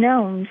history is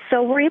known,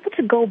 so we're able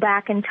to go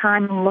back in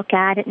time and look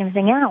at it and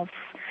everything else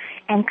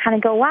and kind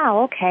of go,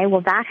 wow, okay,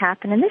 well, that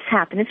happened and this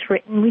happened. It's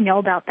written. We know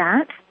about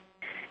that.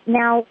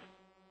 Now,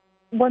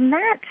 when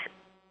that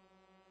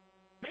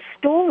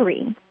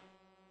story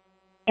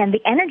and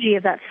the energy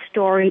of that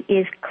story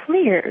is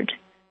cleared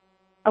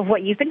of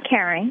what you've been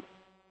carrying,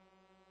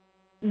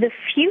 the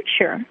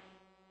future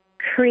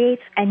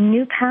creates a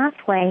new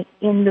pathway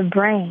in the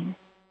brain.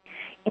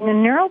 In the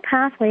neural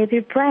pathway of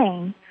your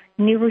brain,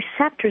 new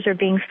receptors are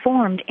being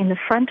formed in the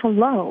frontal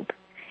lobe,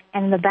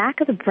 and in the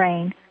back of the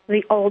brain,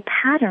 the old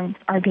patterns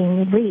are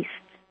being released.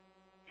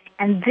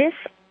 And this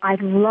I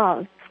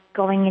love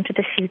going into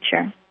the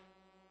future,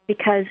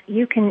 because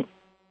you can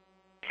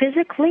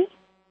physically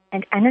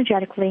and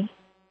energetically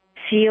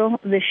feel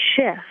the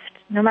shift,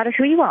 no matter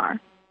who you are,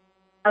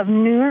 of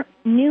new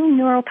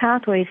neural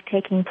pathways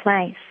taking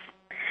place.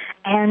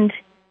 And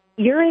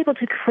you're able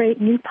to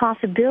create new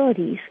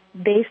possibilities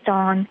based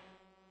on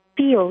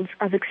fields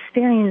of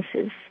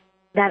experiences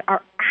that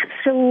are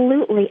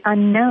absolutely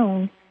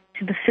unknown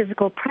to the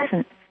physical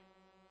presence.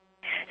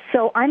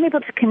 So I'm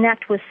able to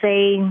connect with,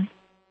 say,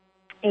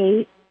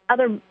 a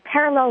other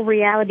parallel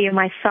reality of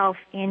myself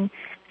in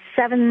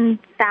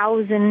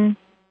 7,000,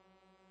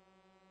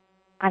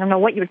 I don't know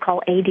what you would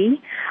call AD,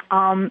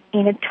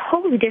 in a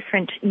totally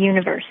different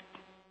universe.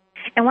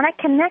 And when I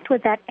connect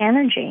with that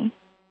energy,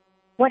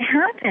 what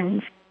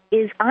happens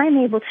is I'm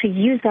able to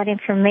use that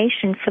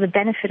information for the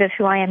benefit of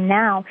who I am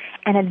now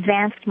and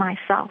advance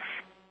myself.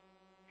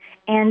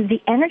 And the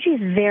energy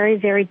is very,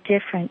 very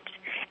different.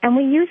 And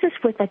we use this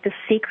with, like, The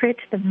Secret,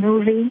 the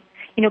movie,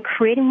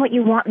 creating what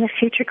you want in the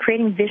future,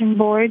 creating vision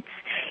boards.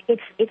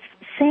 It's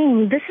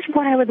saying, this is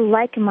what I would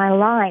like in my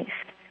life.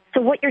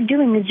 So what you're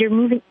doing is you're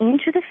moving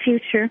into the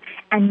future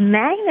and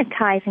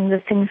magnetizing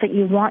the things that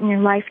you want in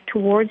your life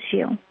towards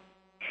you.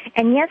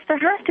 And yes, there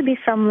has to be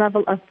some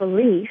level of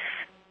belief,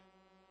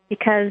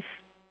 because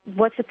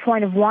what's the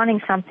point of wanting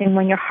something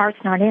when your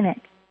heart's not in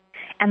it?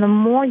 And the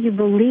more you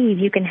believe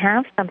you can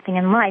have something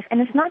in life,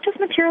 and it's not just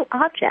material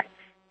objects,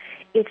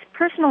 it's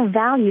personal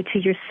value to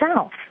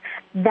yourself,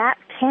 that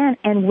can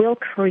and will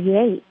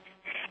create.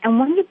 And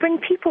when you bring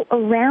people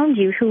around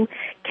you who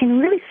can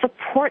really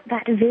support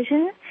that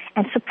vision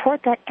and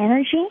support that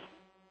energy,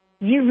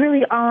 you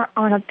really are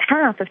on a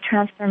path of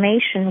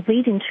transformation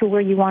leading to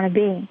where you want to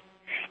be.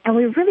 And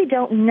we really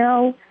don't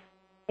know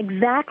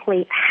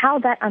exactly how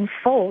that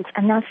unfolds,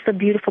 and that's the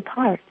beautiful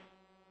part.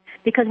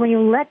 Because when you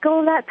let go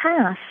of that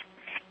path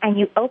and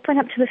you open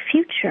up to the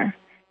future,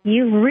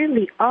 you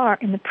really are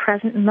in the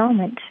present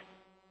moment,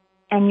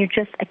 and you're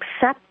just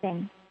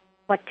accepting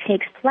what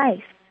takes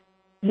place,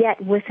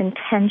 yet with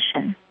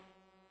intention.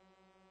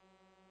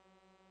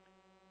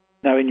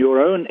 Now, in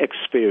your own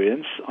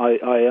experience,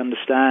 I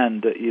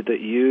understand that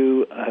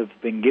you have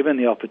been given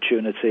the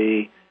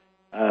opportunity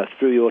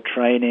through your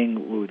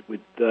training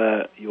with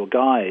your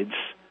guides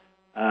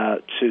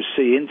to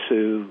see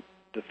into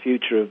the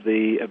future of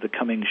the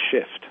coming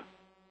shift.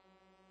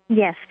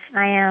 Yes,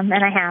 I am,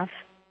 and I have.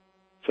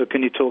 So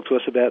can you talk to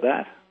us about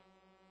that?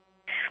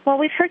 Well,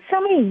 we've heard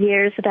so many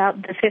years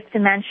about the fifth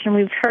dimension.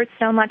 We've heard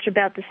so much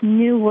about this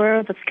new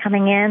world that's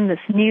coming in,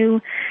 this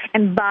new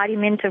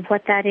embodiment of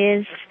what that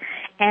is.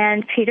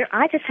 And, Peter,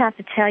 I just have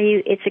to tell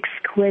you, it's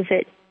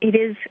exquisite.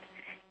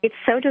 It's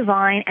so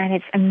divine, and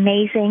it's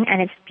amazing,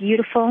 and it's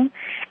beautiful.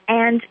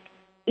 And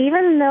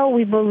even though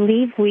we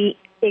believe we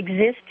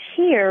exist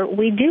here,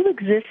 we do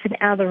exist in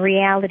other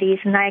realities,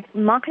 and I'm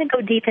not going to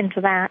go deep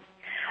into that.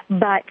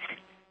 But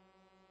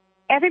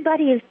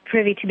everybody is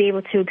privy to be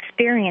able to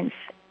experience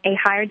a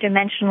higher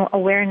dimensional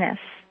awareness.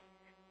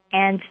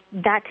 And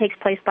that takes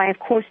place by, of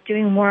course,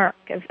 doing work,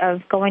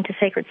 of going to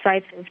sacred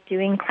sites, of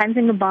doing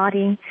cleansing the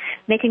body,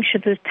 making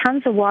sure there's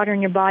tons of water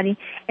in your body,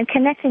 and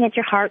connecting at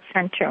your heart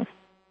center.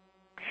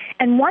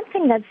 And one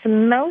thing that's the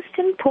most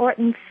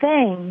important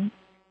thing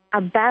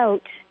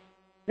about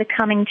the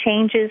coming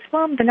changes,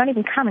 well, they're not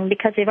even coming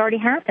because they've already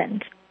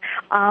happened.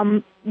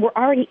 We're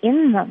already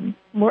in them.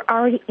 We're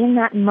already in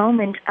that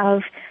moment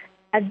of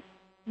a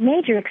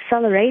major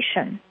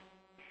acceleration.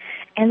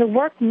 And the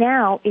work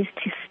now is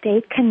to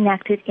stay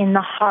connected in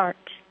the heart.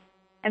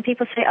 And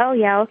people say, "Oh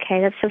yeah,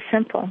 okay, that's so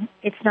simple."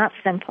 It's not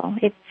simple.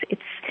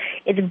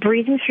 It's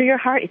breathing through your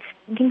heart. It's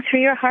thinking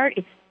through your heart.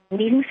 It's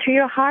leading through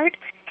your heart,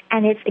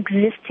 and it's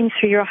existing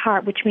through your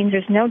heart, which means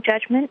there's no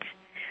judgment,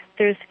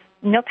 there's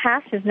no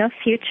past, there's no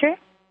future,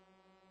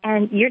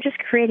 and you're just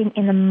creating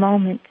in the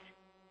moment.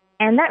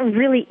 And that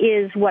really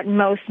is what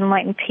most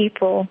enlightened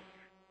people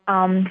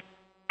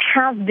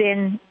have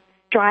been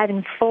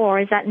striving for,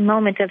 is that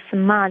moment of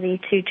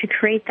samadhi, to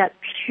create that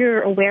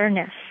pure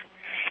awareness.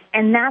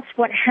 And that's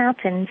what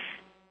happens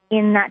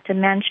in that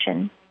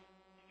dimension.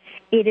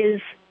 It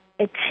is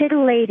a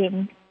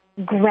titillating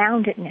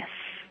groundedness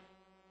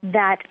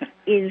that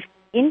is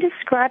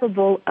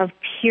indescribable, of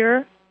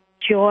pure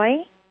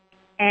joy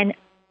and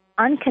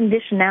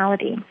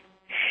unconditionality.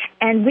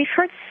 And we've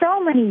heard so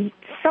many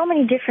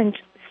different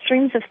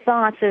streams of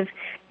thoughts of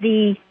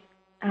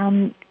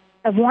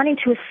of wanting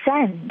to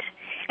ascend.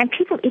 And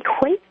people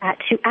equate that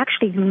to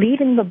actually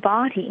leaving the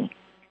body.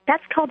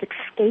 That's called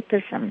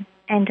escapism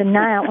and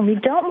denial, and we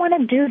don't want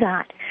to do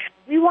that.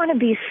 We want to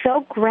be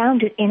so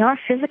grounded in our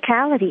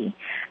physicality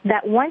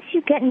that once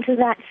you get into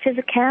that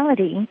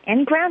physicality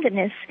and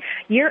groundedness,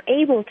 you're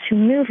able to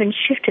move and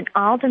shift in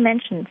all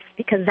dimensions,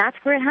 because that's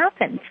where it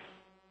happens.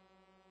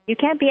 You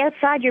can't be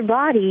outside your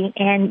body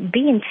and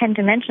be in 10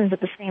 dimensions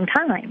at the same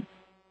time.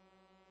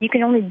 You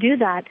can only do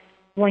that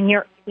when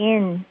you're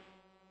in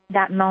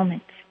that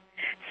moment.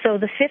 So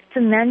the fifth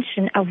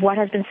dimension of what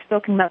has been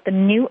spoken about, the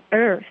new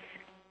earth,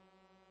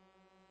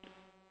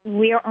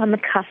 we are on the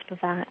cusp of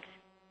that.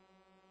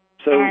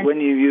 So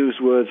when you use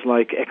words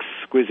like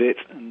exquisite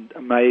and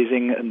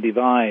amazing and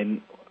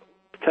divine,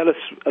 tell us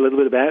a little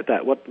bit about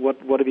that.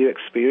 What have you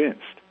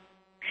experienced?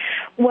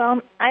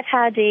 Well, I've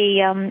had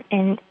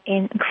an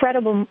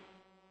incredible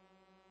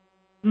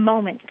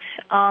moment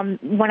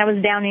when I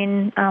was down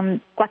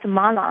in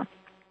Guatemala.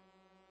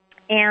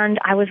 And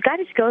I was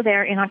guided to go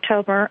there in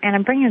October, and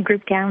I'm bringing a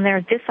group down there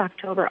this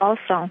October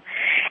also.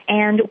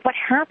 And what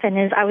happened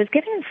is I was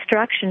given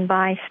instruction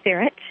by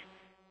Spirit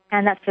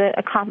and that's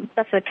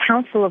a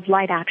council of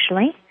light,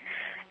 actually.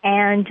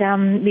 And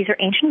these are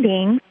ancient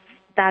beings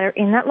that are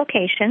in that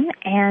location,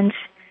 and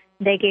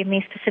they gave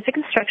me specific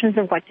instructions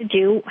of what to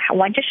do,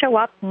 when to show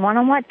up, and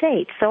on what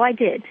date. So I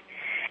did.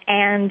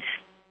 And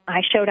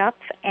I showed up,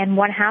 and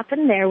what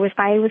happened there was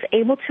I was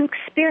able to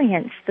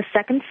experience the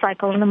second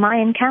cycle in the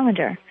Mayan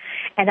calendar.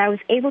 And I was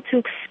able to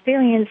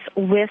experience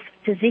with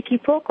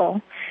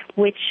Tezcatlipoca,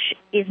 which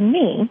is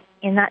me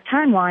in that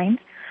timeline,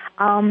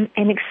 an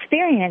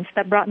experience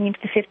that brought me into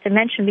the fifth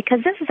dimension, because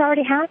this has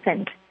already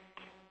happened.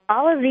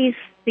 All of these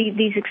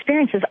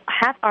experiences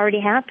have already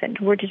happened.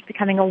 We're just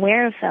becoming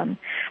aware of them.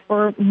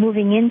 We're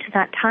moving into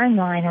that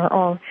timeline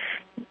or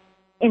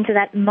into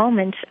that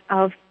moment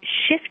of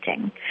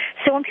shifting.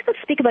 So when people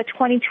speak about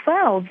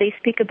 2012, they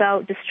speak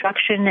about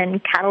destruction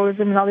and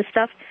catalysm and all this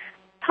stuff.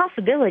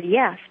 Possibility,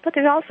 yes, but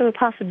there's also a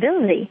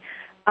possibility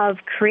of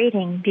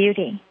creating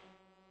beauty.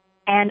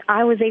 And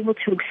I was able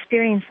to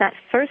experience that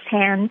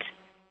firsthand.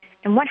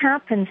 And what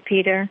happens,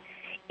 Peter,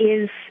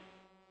 is,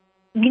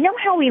 you know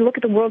how we look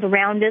at the world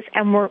around us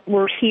and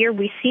we're here,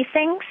 we see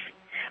things,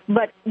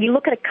 but you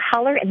look at a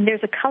color and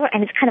there's a color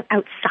and it's kind of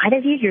outside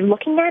of you, you're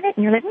looking at it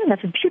and you're like,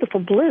 that's a beautiful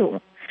blue.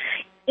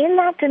 In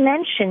that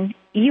dimension,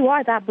 you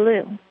are that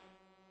blue.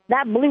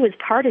 That blue is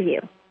part of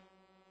you.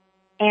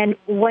 And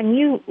when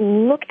you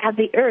look at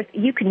the earth,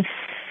 you can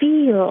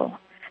feel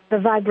the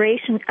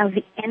vibration of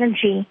the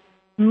energy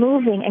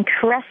moving and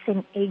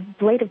caressing a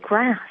blade of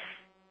grass.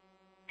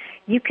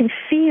 You can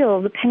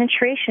feel the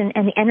penetration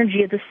and the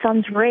energy of the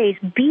sun's rays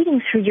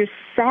beating through your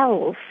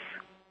cells.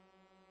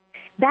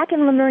 Back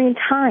in Lemurian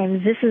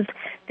times, this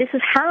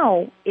is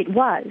how it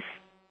was.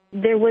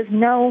 There was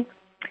no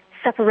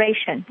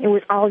separation. It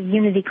was all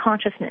unity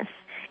consciousness.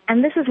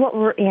 And this is what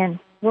we're in.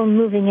 We're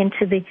moving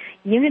into the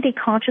unity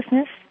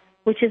consciousness,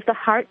 which is the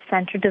heart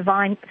center,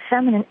 divine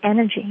feminine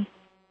energy.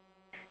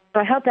 So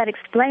I hope that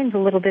explains a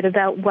little bit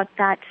about what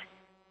that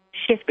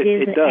shift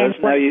is. It does.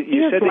 And now,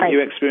 you said that like.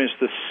 you experienced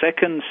the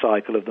second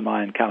cycle of the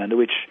Mayan calendar,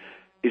 which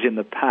is in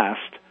the past.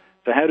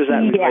 So how does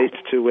that relate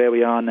to where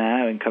we are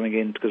now and coming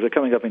in? Because we're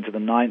coming up into the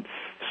 9th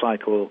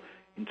cycle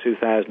in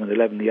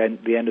 2011,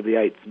 the end of the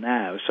 8th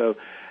now. So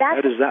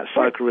how does that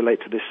cycle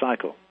relate to this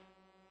cycle?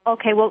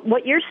 Okay, well,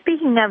 what you're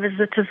speaking of is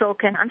the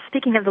Tzolk'in. I'm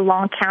speaking of the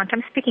long count.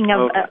 I'm speaking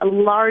of a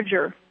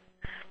larger.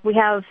 We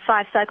have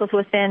 5 cycles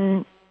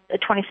within a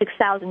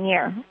 26,000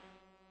 year,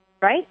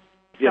 right?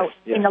 Yes,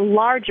 so in a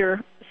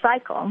larger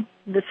cycle,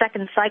 the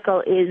second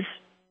cycle is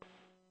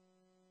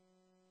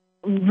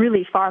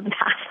really far in the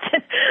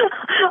past.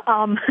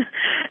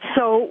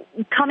 So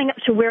coming up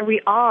to where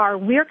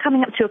we're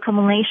coming up to a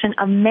culmination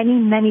of many,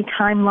 many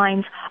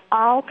timelines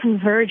all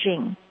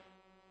converging.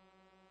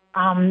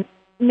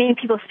 Many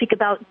people speak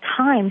about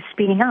time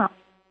speeding up.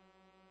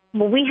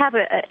 Well, we have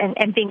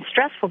and being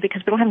stressful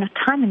because we don't have enough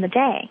time in the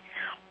day.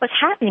 What's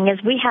happening is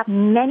we have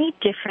many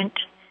different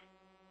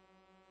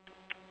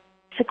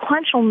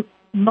sequential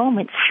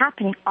moments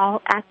happening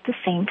all at the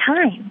same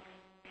time.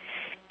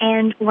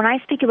 And when I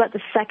speak about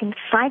the second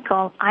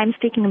cycle, I'm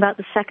speaking about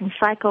the second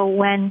cycle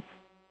when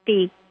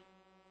the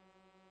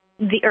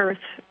earth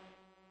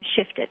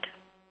shifted.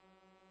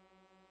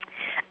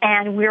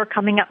 And we're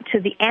coming up to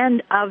the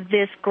end of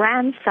this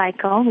grand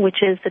cycle,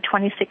 which is the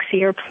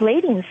 26-year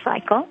Palladian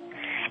cycle.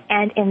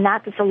 And in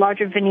that, there's a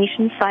larger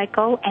Venetian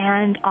cycle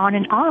and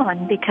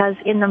on, because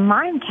in the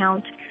Mayan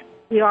count,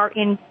 we are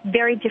in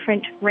very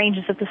different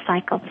ranges of the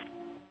cycles.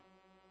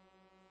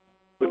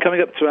 We're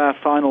coming up to our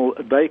final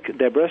break,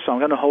 Deborah, so I'm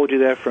going to hold you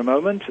there for a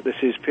moment. This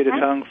is Peter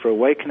Tung for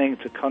Awakening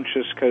to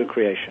Conscious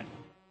Co-Creation.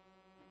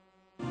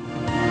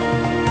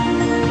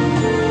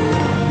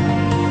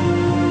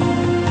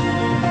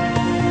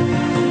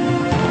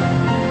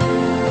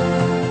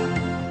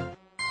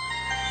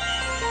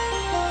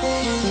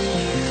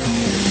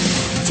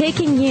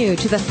 Taking you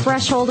to the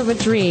threshold of a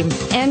dream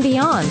and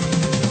beyond.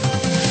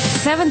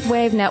 Seventh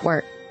Wave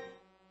Network.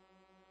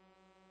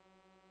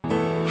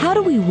 How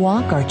do we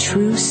walk our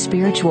true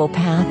spiritual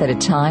path at a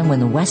time when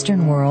the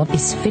Western world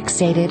is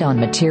fixated on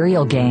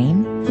material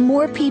gain?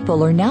 More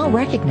people are now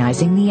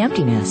recognizing the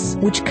emptiness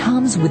which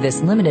comes with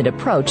this limited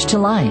approach to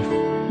life.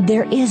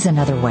 There is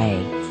another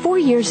way. 4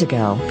 years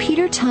ago,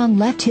 Peter Tung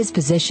left his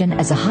position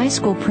as a high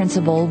school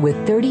principal with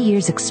 30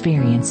 years'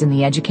 experience in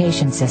the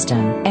education system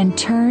and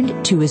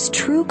turned to his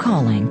true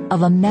calling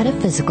of a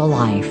metaphysical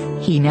life.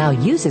 He now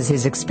uses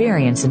his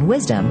experience and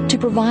wisdom to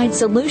provide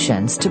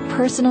solutions to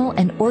personal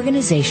and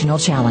organizational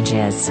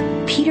challenges.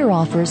 Peter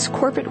offers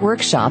corporate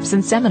workshops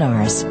and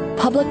seminars,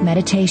 public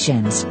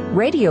meditations,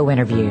 radio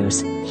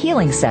interviews,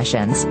 healing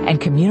sessions, and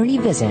community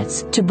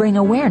visits to bring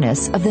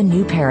awareness of the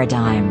new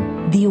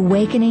paradigm, the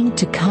awakening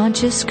to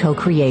conscious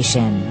co-creation.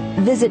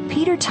 Visit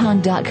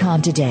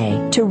petertung.com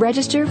today to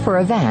register for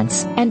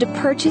events and to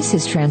purchase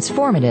his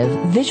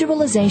transformative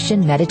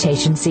visualization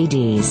meditation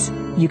CDs.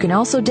 You can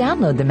also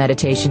download the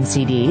meditation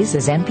CDs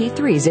as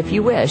MP3s if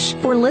you wish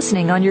for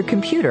listening on your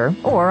computer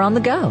or on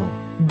the go.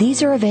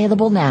 These are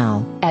available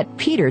now at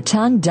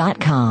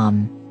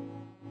petertung.com.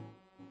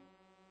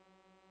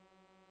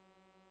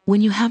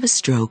 When you have a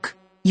stroke,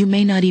 You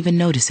may not even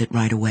notice it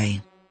right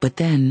away, but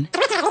then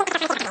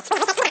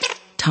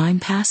time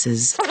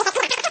passes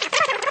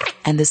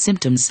and the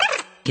symptoms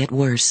get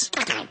worse.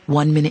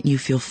 1 minute you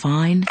feel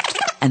fine,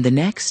 and the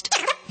next,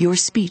 your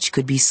speech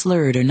could be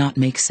slurred or not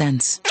make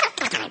sense.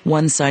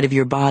 One side of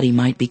your body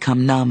might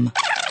become numb.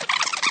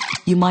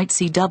 You might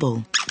see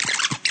double.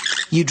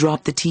 You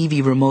drop the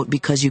TV remote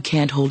because you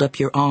can't hold up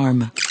your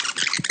arm.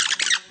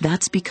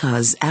 That's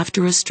because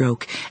after a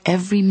stroke,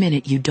 every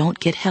minute you don't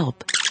get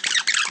help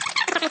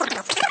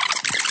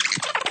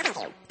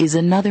is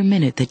another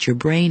minute that your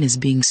brain is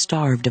being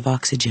starved of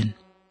oxygen.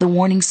 The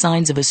warning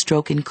signs of a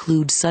stroke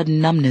include sudden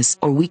numbness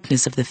or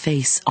weakness of the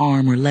face,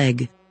 arm, or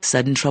leg,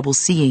 sudden trouble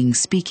seeing,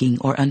 speaking,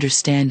 or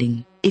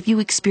understanding. If you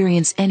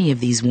experience any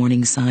of these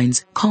warning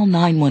signs, call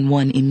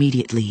 911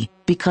 immediately,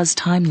 because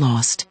time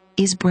lost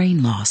is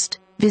brain lost.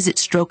 Visit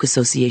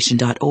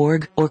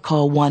strokeassociation.org or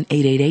call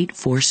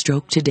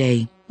 1-888-4-STROKE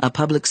today. A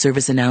public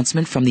service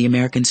announcement from the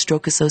American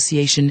Stroke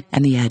Association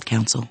and the Ad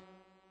Council.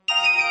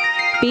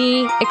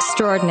 Be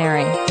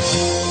extraordinary.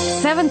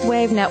 Seventh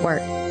Wave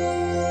Network.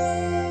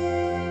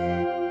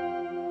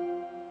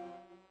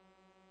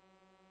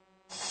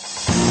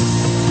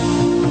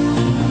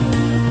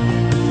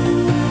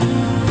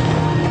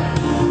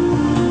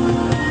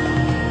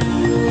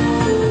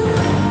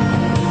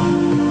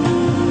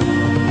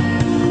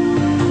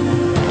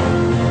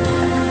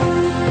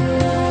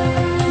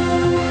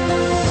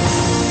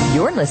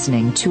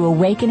 Listening to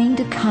Awakening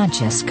to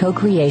Conscious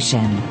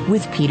Co-Creation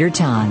with Peter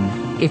Tongue.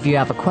 If you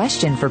have a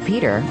question for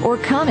Peter or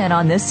comment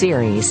on this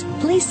series,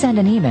 please send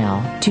an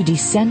email to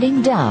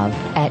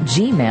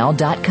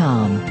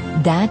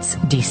descendingdove@gmail.com. That's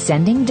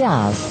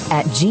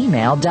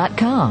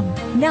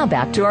descendingdove@gmail.com. Now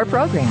back to our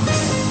program.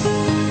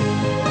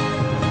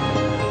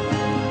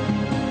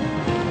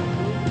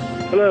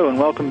 Hello and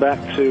welcome back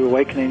to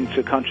Awakening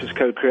to Conscious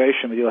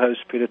Co-Creation with your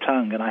host Peter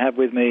Tongue. And I have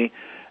with me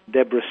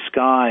Deborah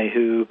Sky,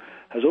 who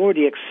has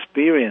already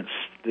experienced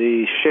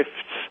the shifts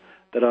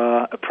that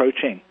are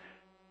approaching.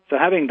 So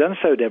having done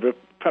so, Deborah,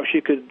 perhaps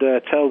you could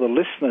tell the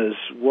listeners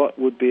what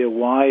would be a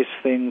wise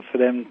thing for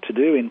them to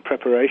do in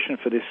preparation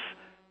for this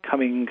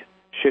coming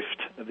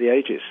shift of the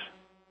ages.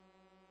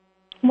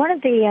 One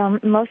of the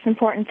most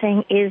important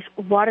thing is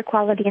water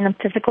quality in the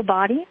physical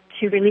body,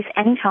 to release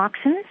any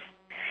toxins,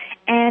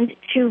 and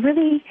to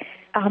really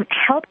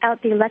help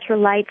out the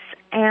electrolytes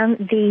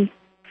and the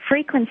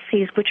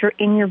frequencies which are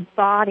in your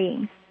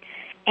body.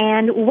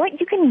 And what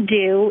you can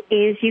do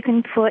is you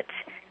can put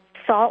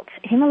salt,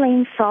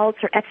 Himalayan salts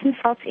or Epsom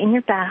salts in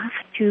your bath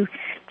to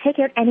take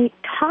out any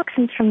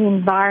toxins from the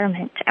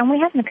environment. And we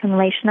have an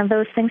accumulation of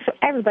those things, so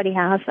everybody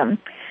has them.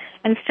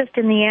 And it's just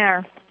in the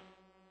air.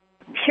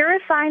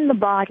 Purifying the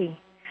body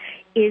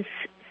is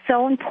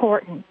so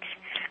important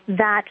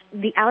that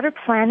the outer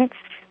planets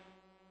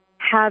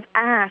have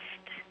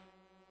asked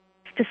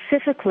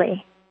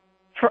specifically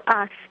for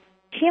us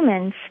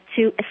humans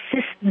to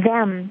assist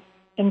them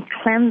in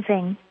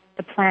cleansing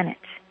the planet,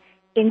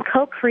 in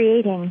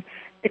co-creating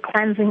the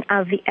cleansing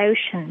of the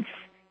oceans,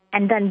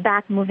 and then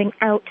back moving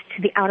out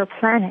to the outer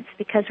planets,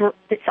 because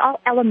it's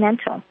all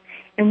elemental,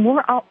 and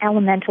we're all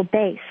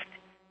elemental-based.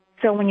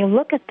 So when you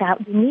look at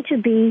that, we need to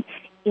be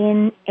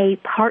in a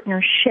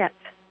partnership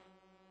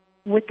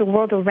with the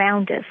world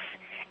around us.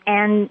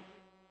 And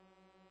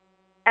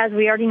as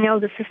we already know,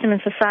 the system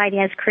and society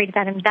has created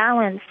that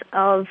imbalance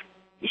of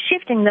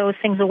shifting those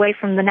things away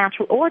from the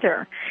natural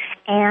order.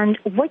 And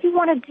what you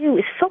want to do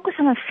is focus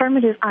on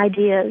affirmative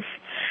ideas.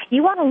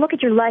 You want to look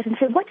at your life and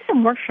say, what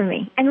doesn't work for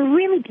me? And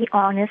really be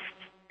honest.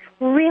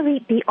 Really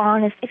be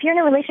honest. If you're in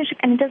a relationship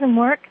and it doesn't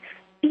work,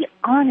 be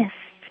honest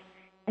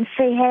and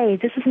say, hey,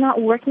 this is not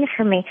working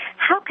for me.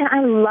 How can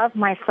I love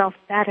myself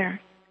better?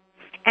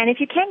 And if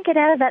you can't get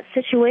out of that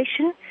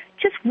situation,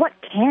 just what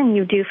can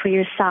you do for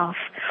yourself?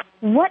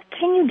 What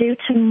can you do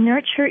to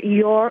nurture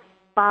your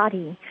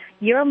body,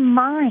 your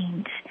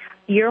mind,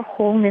 your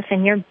wholeness,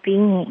 and your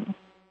being?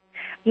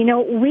 You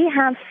know, we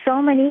have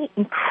so many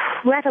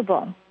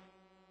incredible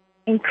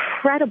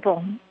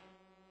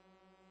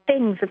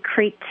things of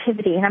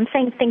creativity. And I'm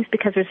saying things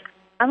because there's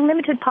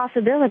unlimited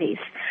possibilities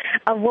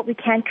of what we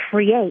can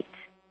create.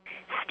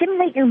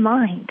 Stimulate your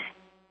mind.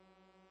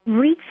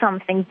 Read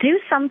something. Do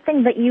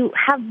something that you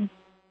have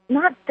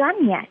not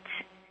done yet.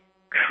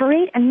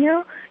 Create a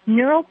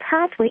neural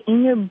pathway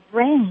in your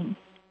brain.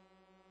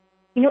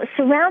 You know,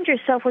 surround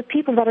yourself with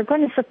people that are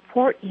going to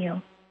support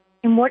you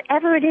in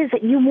whatever it is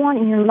that you want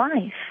in your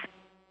life.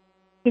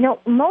 You know,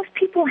 most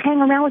people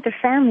hang around with their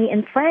family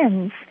and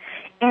friends,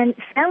 and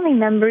family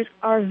members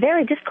are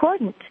very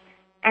discordant.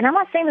 And I'm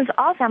not saying this to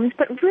all families,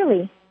 but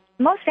really,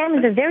 most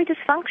families are very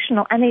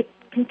dysfunctional, and they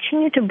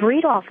continue to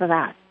breed off of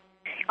that,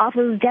 off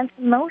of dense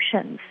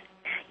emotions.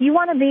 You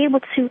want to be able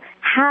to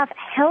have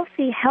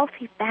healthy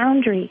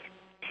boundaries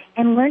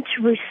and learn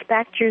to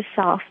respect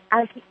yourself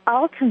as the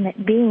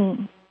ultimate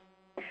being.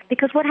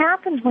 Because what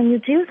happens when you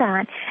do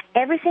that,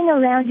 everything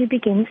around you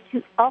begins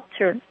to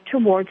alter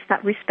towards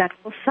that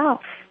respectful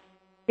self.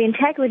 The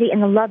integrity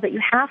and the love that you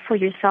have for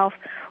yourself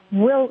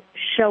will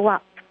show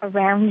up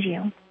around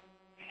you.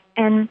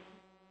 And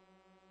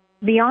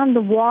beyond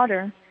the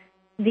water,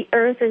 the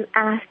earth is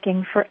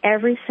asking for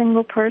every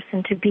single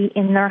person to be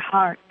in their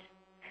heart.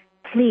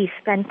 Please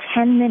spend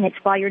 10 minutes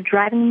while you're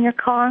driving in your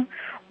car,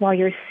 while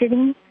you're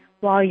sitting,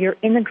 while you're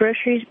in the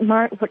grocery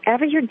mart,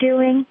 whatever you're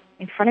doing,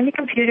 in front of your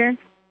computer.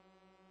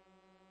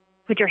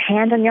 Put your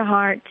hand on your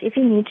heart if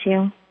you need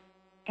to,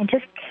 and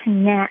just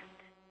connect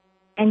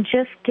and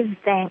just give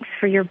thanks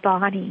for your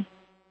body,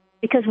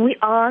 because we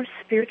are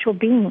spiritual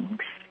beings.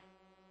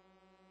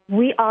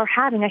 We are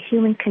having a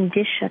human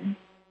condition,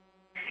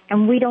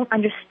 and we don't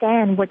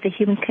understand what the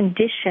human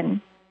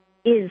condition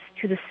is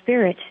to the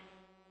spirit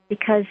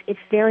because it's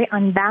very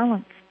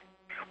unbalanced.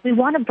 We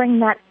want to bring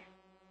that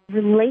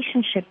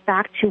relationship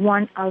back to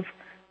one of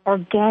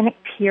organic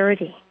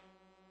purity.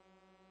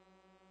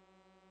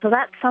 So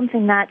that's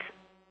something that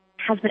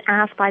has been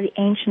asked by the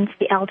ancients,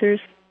 the elders,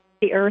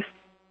 the earth,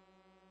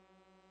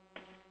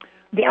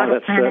 the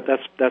outer planet.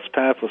 That's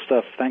powerful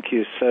stuff. Thank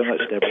you so much,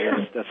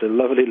 Deborah. That's a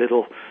lovely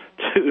little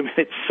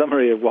 2-minute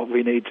summary of what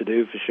we need to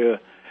do for sure.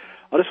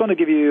 I just want to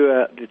give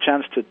you the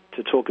chance to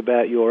talk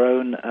about your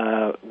own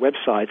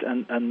website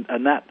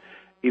and that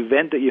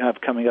event that you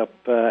have coming up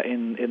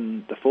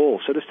in the fall.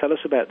 So just tell us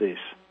about these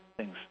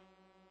things.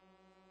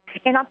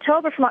 In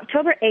October, from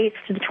October 8th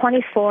to the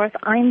 24th,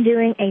 I'm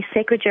doing a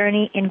sacred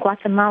journey in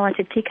Guatemala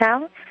to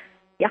Tikal,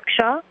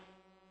 Yaxha,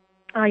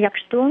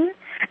 Yaxtun,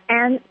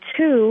 and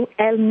to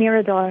El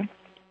Mirador.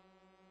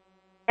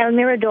 El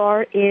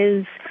Mirador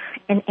is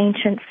an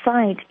ancient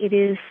site. It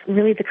is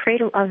really the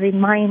cradle of the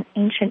Mayan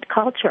ancient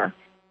culture.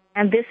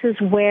 And this is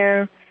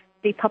where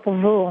the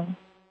Popol Vuh,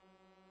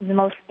 the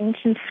most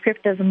ancient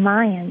script of the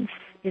Mayans,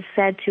 is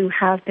said to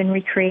have been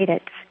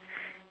recreated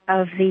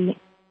of the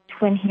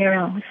twin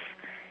heroes.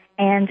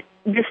 And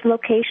this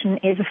location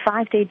is a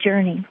 5-day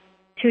journey,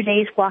 2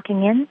 days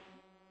walking in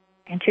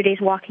and 2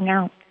 days walking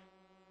out.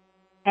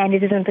 And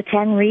it is in the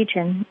Baten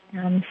region,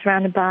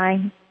 surrounded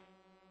by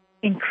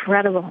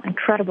incredible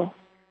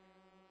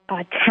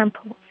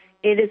temples.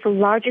 It is the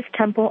largest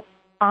temple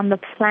on the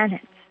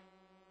planet,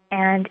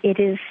 and it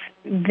is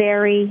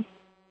very,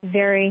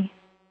 very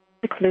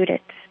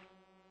secluded.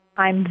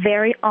 I'm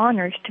very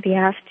honored to be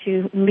asked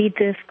to lead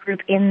this group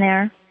in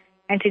there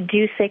and to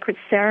do sacred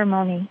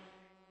ceremony.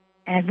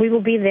 And we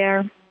will be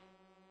there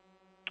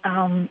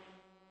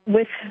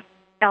with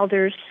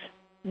elders,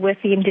 with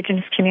the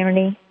indigenous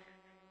community,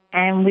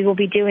 and we will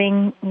be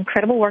doing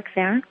incredible work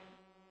there.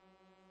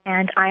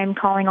 And I am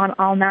calling on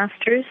all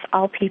masters,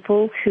 all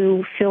people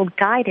who feel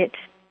guided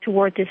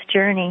toward this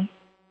journey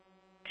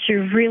to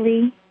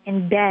really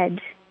embed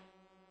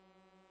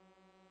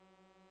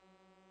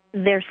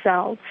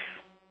themselves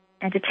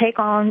and to take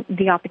on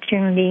the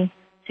opportunity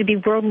to be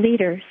world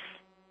leaders.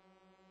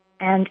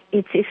 And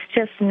it's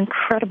just an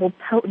incredible,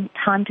 potent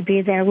time to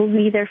be there. We'll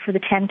be there for the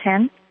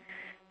 10-10,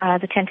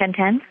 the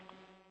 10-10-10.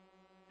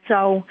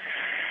 So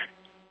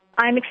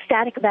I'm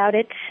ecstatic about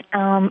it.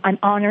 I'm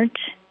honored.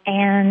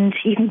 And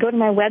you can go to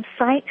my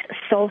website,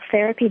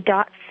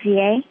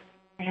 soultherapy.ca,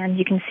 and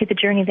you can see the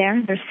journey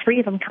there. There's 3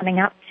 of them coming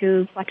up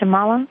to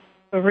Guatemala,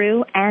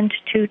 Peru, and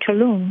to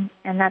Tulum.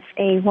 And that's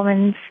a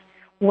women's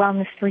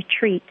wellness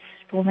retreat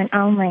for women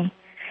only.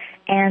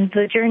 And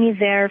the journey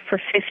there for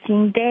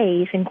 15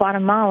 days in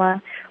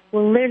Guatemala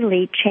will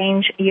literally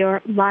change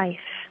your life.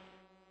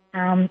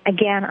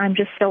 Again, I'm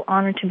just so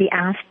honored to be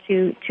asked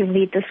to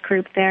lead this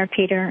group there,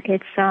 Peter.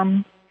 It's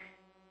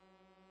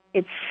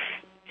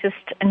just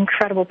an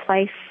incredible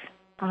place.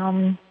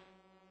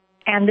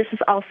 And this is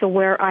also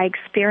where I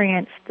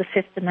experienced the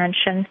 5th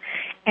dimension.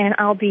 And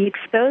I'll be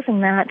exposing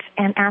that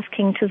and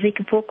asking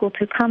Tazika Bukul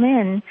to come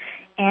in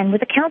and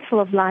with a Council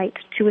of Light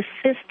to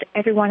assist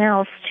everyone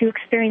else to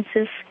experience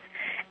this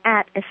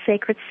at a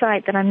sacred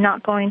site that I'm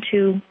not going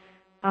to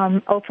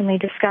openly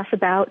discuss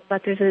about,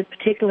 but there's a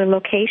particular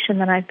location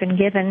that I've been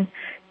given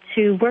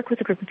to work with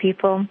a group of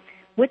people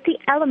with the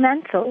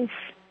elementals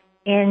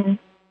in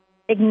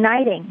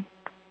igniting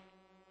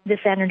this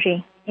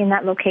energy in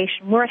that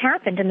location where it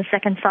happened in the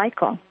 2nd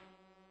cycle.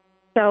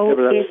 So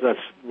that's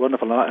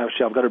wonderful.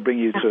 Actually, I've got to bring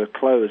you to a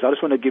close. I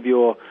just want to give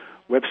your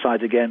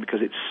website again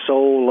because it's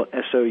soul,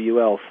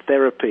 S-O-U-L,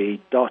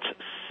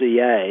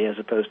 therapy.ca as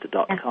opposed to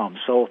 .com,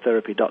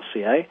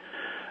 soultherapy.ca.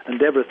 And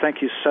Deborah,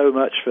 thank you so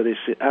much for this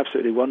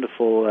absolutely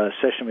wonderful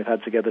session we've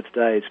had together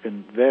today. It's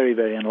been very,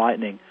 very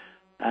enlightening.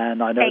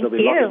 And I know there'll be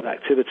lots of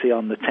activity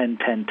on the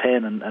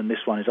 10-10-10, and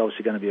this one is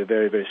obviously going to be a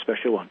very, very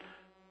special one.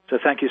 So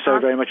thank you so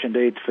very much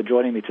indeed for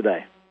joining me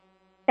today.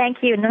 Thank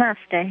you.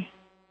 Namaste.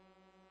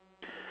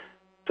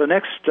 So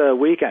next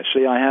week,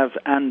 actually, I have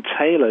Ann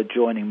Taylor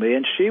joining me,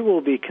 and she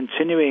will be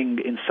continuing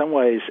in some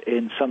ways,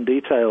 in some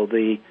detail,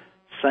 the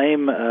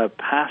same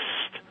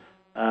past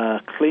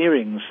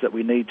clearings that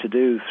we need to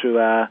do through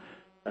our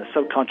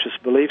subconscious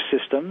belief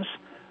systems.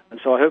 And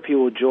so I hope you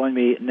will join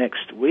me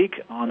next week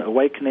on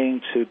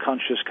Awakening to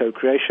Conscious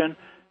Co-Creation.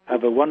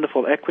 Have a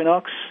wonderful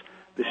equinox.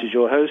 This is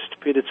your host,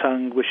 Peter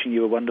Tung, wishing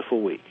you a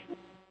wonderful week.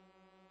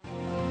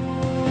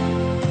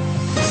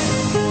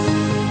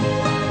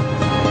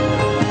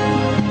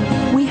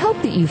 We hope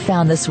that that you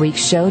found this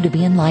week's show to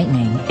be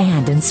enlightening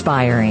and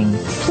inspiring.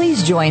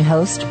 Please join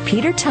host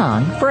Peter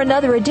Tongue for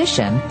another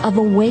edition of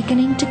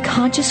Awakening to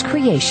Conscious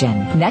Creation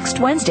next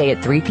Wednesday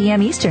at 3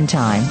 p.m. Eastern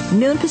Time,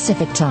 noon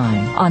Pacific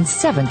Time on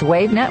Seventh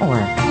Wave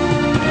Network.